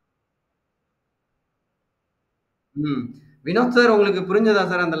 ம். வினோத் சார் உங்களுக்கு புரிஞ்சதா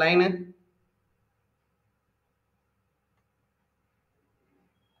சார் அந்த லைனு?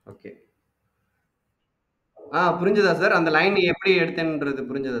 ஓகே. புரிஞ்சதா சார்? அந்த லைன் எப்படி எடுத்தேன்றது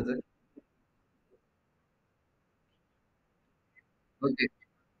புரிஞ்சதா sir? Okay.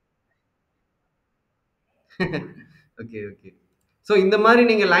 Okay, okay. So இந்த மாரி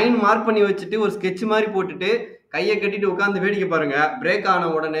நீங்க லைன் மார்க் பண்ணி வச்சுட்டு, ஒரு ஸ்கெட்ச் மாரி போட்டுட்டு, கைய கட்டிட்டு உட்கார்ந்து வேடிக்கை பாருங்க. பிரேக் ஆன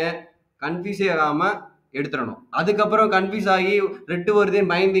உடனே கன்ஃப்யூஸே ஆகாம எடுத்துறணும். அதுக்கப்புறம் கன்ஃப்யூஸ் ஆகி ரெட்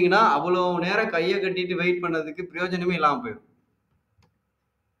வருதேன்னு பயந்தீங்கன்னா, அவ்வளோ நேரம் கைய கட்டிட்டு வெயிட் பண்ணதுக்கு பிரயோஜனமே இல்லாம போயிரும்.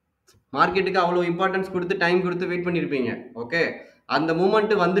 மார்க்கெட்டுக்கு அவ்வளோ இம்பார்ட்டன்ஸ் குடுத்து, டைம் குடுத்து வெயிட் பண்ணியிருப்பீங்க. ஓகே. அந்த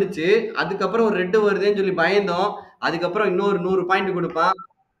மூவ்மெண்ட் வந்துருச்சு. அதுக்கப்புறம் ஒரு ரெட் வருதேன்னு சொல்லி பயந்தோம். அதுக்கப்புறம் இன்னொரு 100 பாயிண்ட் குடுப்பான்.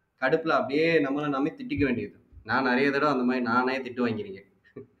 கடுப்புல அப்படியே நம்மள நாமே திட்டிக்க வேண்டியது. நான் நெறைய தடவ அந்த மாரி நானே திட்டு வாங்கியிருக்கேன்.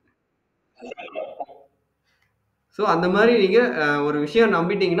 ஸோ அந்த மாரி நீங்க ஒரு விஷயம்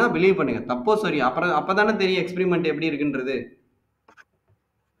நம்பிட்டீங்கன்னா பிலீவ் பண்ணுங்க. தப்போ சரியோ அப்புறம் அப்பதானே தெரியும் எக்ஸ்பெரிமென்ட் எப்படி இருக்குன்றது.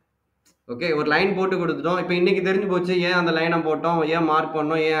 ஓகே. ஒரு லைன் போட்டு குடுத்துட்டோம். இப்ப இன்னைக்கு தெரிஞ்சு போச்சு. ஏன் அந்த லைன போட்டோம்? ஏன் மார்க்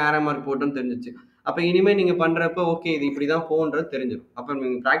பண்ணோம்? ஏன் ஆரோ மார்க் போட்டோம்ன்னு தெரிஞ்சுச்சு. அப்ப இனிமே நீங்க பண்றப்ப ஓகே இது இப்படிதான் போகுன்றது தெரிஞ்சிரும். அப்ப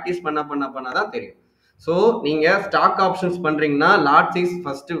நீங்க பிராக்டிஸ் பண்ண தான் தெரியும். ஸோ நீங்க ஸ்டாக் ஆப்ஷன்ஸ் பண்றீங்கன்னா, lot size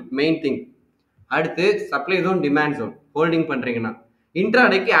first main thing. அடுத்து supply zone, demand zone holding பண்றீங்கன்னா,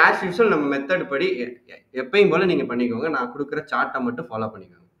 இன்ட்ராடேக்கு ஆஸ் யூசுவல் நம்ம மெத்தட் படி எப்பயும் போல நீங்க பண்ணிக்கோங்க. நான் குடுக்குற சார்ட்ட மட்டும் ஃபாலோ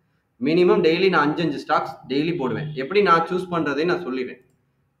பண்ணிக்கோங்க. மினிமம் டெய்லி நான் 5, 5 ஸ்டாக்ஸ் டெய்லி போடுவேன். எப்படி நான் சூஸ் பண்றதையும் நான் சொல்லிடுறேன்.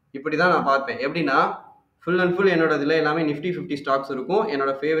 இப்படிதான் நான் பார்ப்பேன். எப்படின்னா, ஃபுல் அண்ட் ஃபுல் என்னோட இதுல எல்லாமே நிஃப்டி 50 ஸ்டாக்ஸ் இருக்கும்.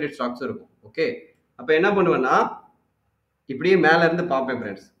 என்னோட ஃபேவரைட் ஸ்டாக்ஸ் இருக்கும். ஓகே. அப்ப என்ன பண்ணுவேன்னா, இப்படியே மேல இருந்து பார்ப்பேன்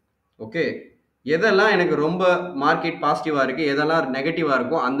ஃபிரெண்ட்ஸ். ஓகே. எதெல்லாம் எனக்கு ரொம்ப மார்க்கெட் பாசிட்டிவா இருக்கு, எதெல்லாம் நெகட்டிவா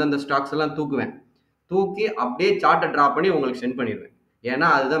இருக்கோ அந்தந்த ஸ்டாக்ஸ் எல்லாம் தூக்குவேன். தூக்கி அப்படியே சார்ட்ட டிரா பண்ணி உங்களுக்கு சென்ட் பண்ணிருவேன். ஏன்னா,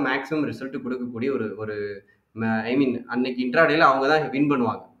 அதுதான் மேக்ஸிமம் ரிசல்ட் குடுக்கக்கூடிய ஒரு ஒரு ஐ மீன் அன்னைக்கு இன்ட்ராடேல அவங்க தான் வின்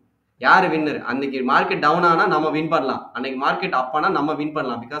பண்ணுவாங்க. யாரு வின்னர்? அன்னைக்கு மார்க்கெட் டவுன் ஆனா நம்ம வின் பண்ணலாம். அன்னைக்கு மார்க்கெட் அப் ஆனா நம்ம வின்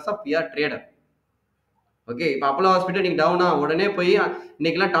பண்ணலாம். Because of we are trader. Okay. இப்ப அப்போலோ ஹாஸ்பிட்டல் இன்னைக்கு டவுனா உடனே போய்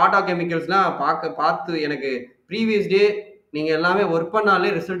இன்னைக்கெல்லாம் டாடா கெமிக்கல்ஸ்லாம் பார்த்து எனக்கு ப்ரீவியஸ் டே நீங்க எல்லாமே ஒர்க் பண்ணாலே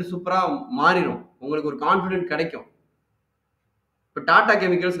ரிசல்ட் சூப்பரா மாறிரும். உங்களுக்கு ஒரு கான்ஃபிடன்ட் கிடைக்கும். இப்ப டாடா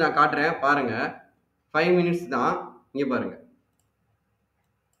கெமிக்கல்ஸ் நான் காட்டுறேன் பாருங்க. 5 மினிட்ஸ் தான். இங்க பாருங்க.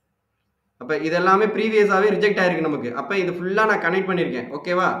 அப்ப இது எல்லாமே ப்ரீவியஸாவே ரிஜெக்ட் ஆயிருக்கு நமக்கு. அப்ப இது ஃபுல்லா நான் கனெக்ட் பண்ணியிருக்கேன்.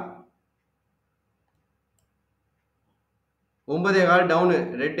 ஓகேவா? 9.15 டவுனு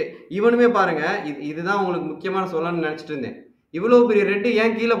ரெட். இவனுமே பாருங்க. இதுதான் உங்களுக்கு முக்கியமா சொல்லணும்னு நெனச்சுட்டு இருந்தேன். இவ்வளவு பெரிய ரெட்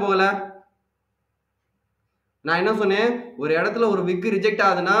ஏன் கீழ போகல? நான் என்ன சொன்னேன்? ஒரு இடத்துல ஒரு விக் ரிஜெக்ட்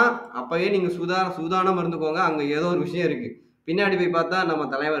ஆகுதுன்னா, அப்பவே நீங்க சூதானமா இருந்துக்கோங்க. அங்க ஏதோ ஒரு விஷயம் இருக்கு. பின்னாடி போய் பார்த்தா நம்ம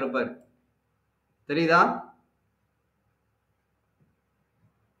தலைவர் இருப்பாரு. தெரியுதா?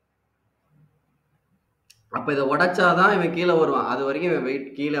 அப்ப இத உடைச்சா தான் இவன் கீழ வருவான். அதுவரைக்கும்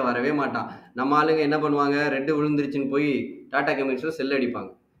இவன் கீழ வரவே மாட்டான். நம்ம ஆளுங்க என்ன பண்ணுவாங்க? ரெட் விழுந்துருச்சுன்னு போய் டாடா கெமிக்கல்ஸ்ல செல் அடிப்பாங்க.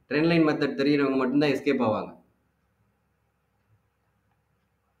 ட்ரெண்ட் லைன் மெத்தட் தெரியிறவங்க மட்டும் தான் எஸ்கேப் ஆவாங்க.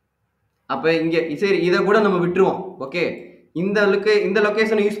 அப்ப இங்க சரி இத கூட நம்ம விட்டுருவோம். ஓகே. இந்த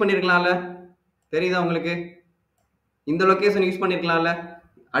லொகேஷன் யூஸ் பண்ணியிருக்கலாம்ல? தெரியுதா உங்களுக்கு? இந்த லொகேஷன் யூஸ் பண்ணியிருக்கலாம்ல?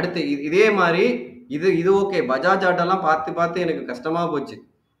 அடுத்து இதே மாரி இது ஓகே. பஜாஜ் ஆட்டோலாம் பார்த்து, பார்த்து எனக்கு கஷ்டமா போச்சு.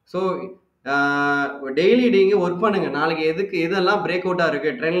 ஸோ ஆ டெய்லி நீங்க ஒர்க் பண்ணுங்க. நாளைக்கு எதெல்லாம் பிரேக் அவுட்டா இருக்கு,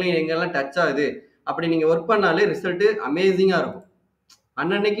 ட்ரெண்ட் லைன் எங்கெல்லாம் டச் ஆகுது, அப்படி நீங்க ஒர்க் பண்ணாலே ரிசல்ட் அமேசிங்கா இருக்கும்.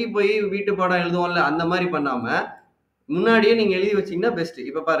 அன்னன்னைக்கு போய் வீட்டு பாடம் எழுதுவோம்ல, அந்த மாரி பண்ணாம, முன்னாடியே நீங்க எழுதி வச்சீங்கன்னா பெஸ்ட்.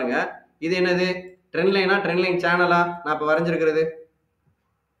 இப்ப பாருங்க. இது என்னது? ட்ரெண்ட் லைனா? Trend line சேனலா? நான் இப்ப வரைஞ்சிருக்கிறது.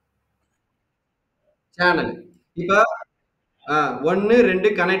 சேனல். இப்ப 1,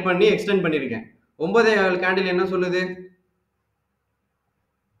 2 கனெக்ட் பண்ணி எக்ஸ்டெண்ட் பண்ணியிருக்கேன். 9.15 கேண்டில் என்ன சொல்லுது?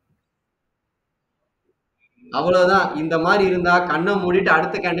 அவ்வளவுதான். இந்த மாரி இருந்தா கண்ண மூடிட்டு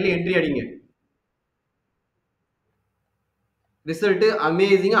அடுத்த கேண்டில் என்ட்ரி அடிங்க. ரிசல்ட்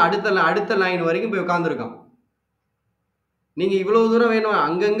அமேசிங்கா அடுத்த லைன் வரைக்கும் போய் உட்கார்ந்திருக்கான். நீங்க இவ்வளவு தூரம் வேணும்.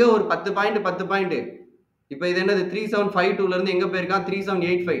 அங்கங்க ஒரு 10 பாயிண்ட் 10 பாயிண்ட். இப்ப இது என்னது 3752ல இருந்து எங்க போயிருக்கான்?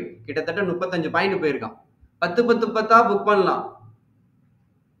 3785 கிட்டத்தட்ட 35 பாயிண்ட் போயிருக்கான். 10 10 10ஆ புக் பண்ணலாம்.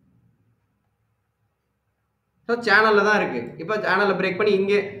 ஸோ சேனல்ல தான் இருக்கு. இப்ப சேனல்ல பிரேக் பண்ணி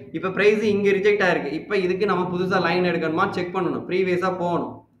இப்ப பிரைஸ் இங்க ரிஜெக்ட் ஆயிருக்கு. இப்ப இதுக்கு நம்ம புதுசா லைன் எடுக்கணுமா செக் பண்ணணும். ப்ரீவியஸா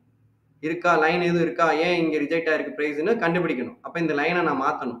போகணும். இருக்கா? லைன் எதுவும் இருக்கா? ஏன் இங்க ரிஜெக்ட் ஆயிருக்கு பிரைஸ்ன்னு கண்டுபிடிக்கணும். அப்ப இந்த லைன நான்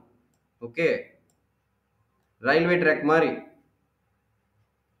மாத்தணும். ஓகே. ரயில்வே ட்ராக் மாரி.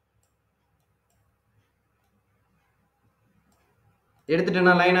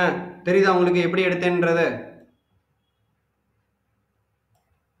 எடுத்துட்டேனா லைன? தெரியுதா உங்களுக்கு எப்படி எடுத்தேன்றத?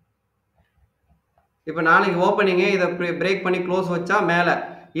 இப்ப நாளைக்கு ஓப்பனிங்கே இத பிரேக் பண்ணி க்ளோஸ் வச்சா மேல.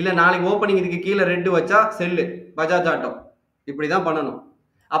 இல்ல நாளைக்கு ஓப்பனிங் இதுக்கு கீழ ரெட் வச்சா செல்லு. பஜாஜ் ஆட்டோ. இப்படிதான் பண்ணணும்.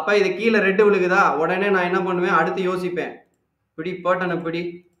 அப்ப இது கீழ ரெட் விழுகுதா? உடனே நான் என்ன பண்ணுவேன்? அடுத்து யோசிப்பேன். பிடி பர்ட்டன பிடி.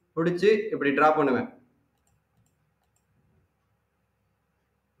 பிடிச்சு இப்படி டிரா பண்ணுவேன்.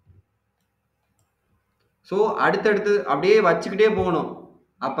 ஸோ அடுத்தடுத்து அப்படியே வச்சுக்கிட்டே போகணும்.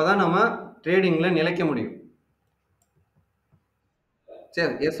 அப்பதான் நம்ம ட்ரேடிங்ல நிலைக்க முடியும்.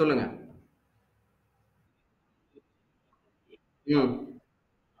 சரி, எஸ் சொல்லுங்க. ம்.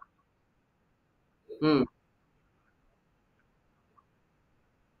 ம்.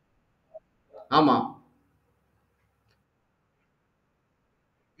 ஆமா.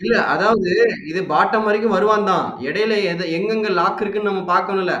 இல்ல அதாவது இது பாட்டம் வரைக்கும் வருவான் தான். இடையில எங்கெங்க லாக் இருக்குன்னு நம்ம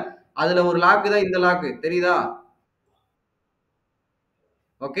பார்க்கணும்ல. அதுல ஒரு லாக் தான் இந்த லாக். தெரியுதா?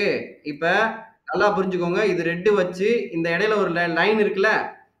 ஓகே. இப்ப நல்லா புரிஞ்சுக்கோங்க. இது ரெட் வச்சு இந்த இடையில ஒரு லைன் இருக்குல்ல.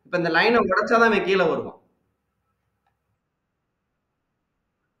 இப்ப இந்த லைன உடைச்சா தான் இவன் கீழ வருவான்.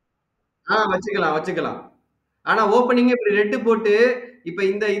 வச்சுக்கலாம், வச்சுக்கலாம். ஆனா ஓப்பனிங்கே இப்படி ரெட் போட்டு, இப்ப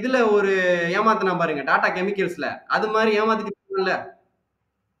இந்த இதுல ஒரு ஏமாத்துனான் பாருங்க. டாடா கெமிக்கல்ஸ்ல. அது மாரி ஏமாத்திட்டு போயிட்டான்ல.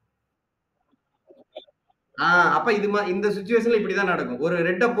 ஆ அப்ப இந்த சிச்சுவேஷன்ல இப்படிதான் நடக்கும். ஒரு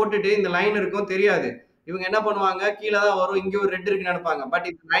ரெட்ட போட்டுட்டு இந்த லைன் இருக்கும் தெரியாது. இவங்க என்ன பண்ணுவாங்க, கீழ தான் வரும். இங்க ஒரு ரெட் இருக்குன்னு நெனைப்பாங்க. பட்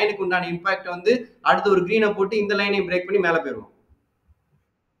இந்த லைனுக்கு உண்டான இம்பாக்ட் வந்து அடுத்து ஒரு கிரீன போட்டு இந்த லைனையும் பிரேக் பண்ணி மேல போயிருவோம்.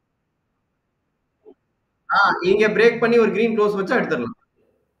 ஆ இங்க பிரேக் பண்ணி ஒரு கிரீன் க்ளோஸ் வச்சா எடுத்துரலாம்.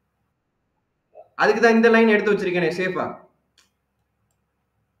 அதுக்கு தான் இந்த லைன் எடுத்து வச்சிருக்கேனே சேஃபா.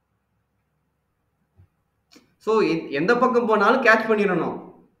 சோ எந்த பக்கம் போனாலும் கேட்ச் பண்ணிறணும்.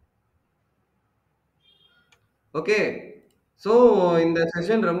 ஓகே. ஸோ இந்த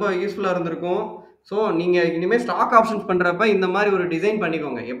செஷன் ரொம்ப யூஸ்ஃபுல்லா இருந்திருக்கும். ஸோ நீங்க இனிமே ஸ்டாக் ஆப்ஷன்ஸ் பண்றப்ப இந்த மாரி ஒரு டிசைன்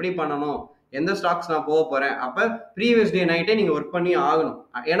பண்ணிக்கோங்க. எப்படி பண்ணணும்? எந்த ஸ்டாக்ஸ் நான் போறேன். அப்ப ப்ரீவியஸ் டே நைட்டே நீங்க வொர்க் பண்ணி ஆகணும்.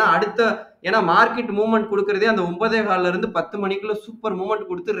 ஏன்னா மார்க்கெட் மூவ்மெண்ட் குடுக்குறதே அந்த 9:15ல இருந்து 10 மணிக்குள்ள சூப்பர் மூவ்மெண்ட்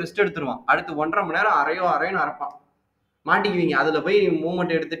குடுத்து ரெஸ்ட் எடுத்துருவான். அடுத்து 1 1/2 மணி நேரம் அரையோன்னு அரைப்பான். மாட்டிக்குவீங்க. அதுல போய்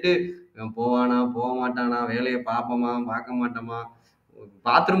மூவ்மெண்ட் எடுத்துட்டு இவன் போவானா? போமாட்டானா? வேலைய பார்ப்போமா? பார்க்க மாட்டோமா?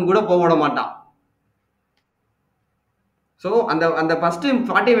 பாத்ரூம் கூட விட மாட்டான். ஸோ அந்த அந்த ஃபர்ஸ்ட்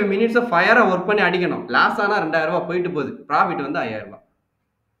 45 மினிட்ஸ ஃபயரா வொர்க் பண்ணி அடிக்கணும். லாஸ் ஆனா ரூ. 2000 போயிட்டு போகுது. ப்ராஃபிட் வந்து ரூ. 5000.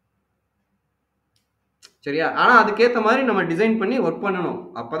 சரியா? ஆனா அதுக்கேத்த மாரி நம்ம டிசைன் பண்ணி வொர்க் பண்ணணும்.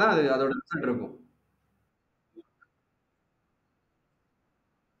 அப்பதான் அதோட ரிசல்ட் இருக்கும்.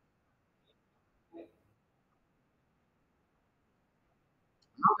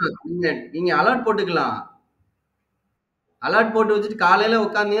 ஆமா. நீங்க நீங்க அலர்ட் போட்டுக்கலாம். அலர்ட் போட்டு வச்சுட்டு காலையில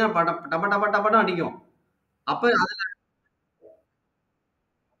உட்கார்ந்தீங்கன்னா டப டப டபன்னு அடிக்கும். அப்ப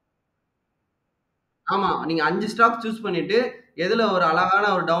ஆமா. நீங்க 5 ஸ்டாக் சூஸ் பண்ணிட்டு, எதுல ஒரு அழகான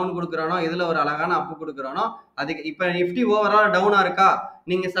ஒரு டவுன் குடுக்குறானோ, எதுல ஒரு அழகான அப் குடுக்குறானோ, அதுக்கு இப்ப நிஃப்டி ஓவரால் டவுனா இருக்கா?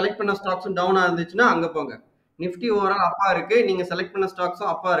 நீங்க செலக்ட் பண்ண ஸ்டாக்ஸும் டவுனா இருந்துச்சுன்னா, அங்க போங்க. நிஃப்டி ஓவரால் அப்பா இருக்கு. நீங்க செலக்ட் பண்ண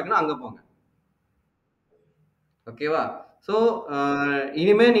ஸ்டாக்ஸும் அப்பா இருக்குன்னா, அங்க போங்க. ஓகேவா? ஸோ, அ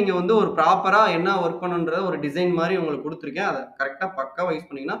இனிமே நீங்க வந்து ஒரு ப்ராப்பரா என்ன வொர்க் பண்ணணுன்றத ஒரு டிசைன் மாரி உங்களுக்கு குடுத்துருக்கேன். அத கரெக்ட்டா பக்காவா யூஸ்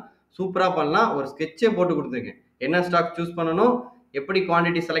பண்ணீங்கன்னா, சூப்பரா பண்ணலாம். ஒரு ஸ்கெட்சே போட்டு குடுத்துருக்கேன். என்ன ஸ்டாக் சூஸ் பண்ணணும்? எப்படி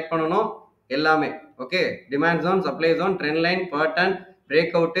குவான்டிட்டி செலக்ட் பண்ணணும்? எல்லாமே. Okay. Demand zone, supply zone, trend line, pattern,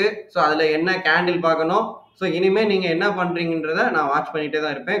 break out. So, அதுல என்ன கேண்டில் பார்க்கணும்? ஸோ, இனிமே நீங்க என்ன பண்றீங்கன்றத நான் வாட்ச் பண்ணிட்டே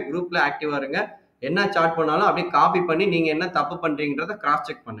தான் இருப்பேன். குரூப்ல ஆக்டிவா இருங்க. என்ன சார்ட் பண்ணாலும் அப்படியே காப்பி பண்ணி நீங்க என்ன தப்பு பண்றீங்கன்றத கிராஸ்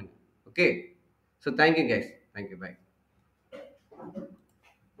செக் பண்ணுங்க. Okay. So, thank you guys. Thank you. By.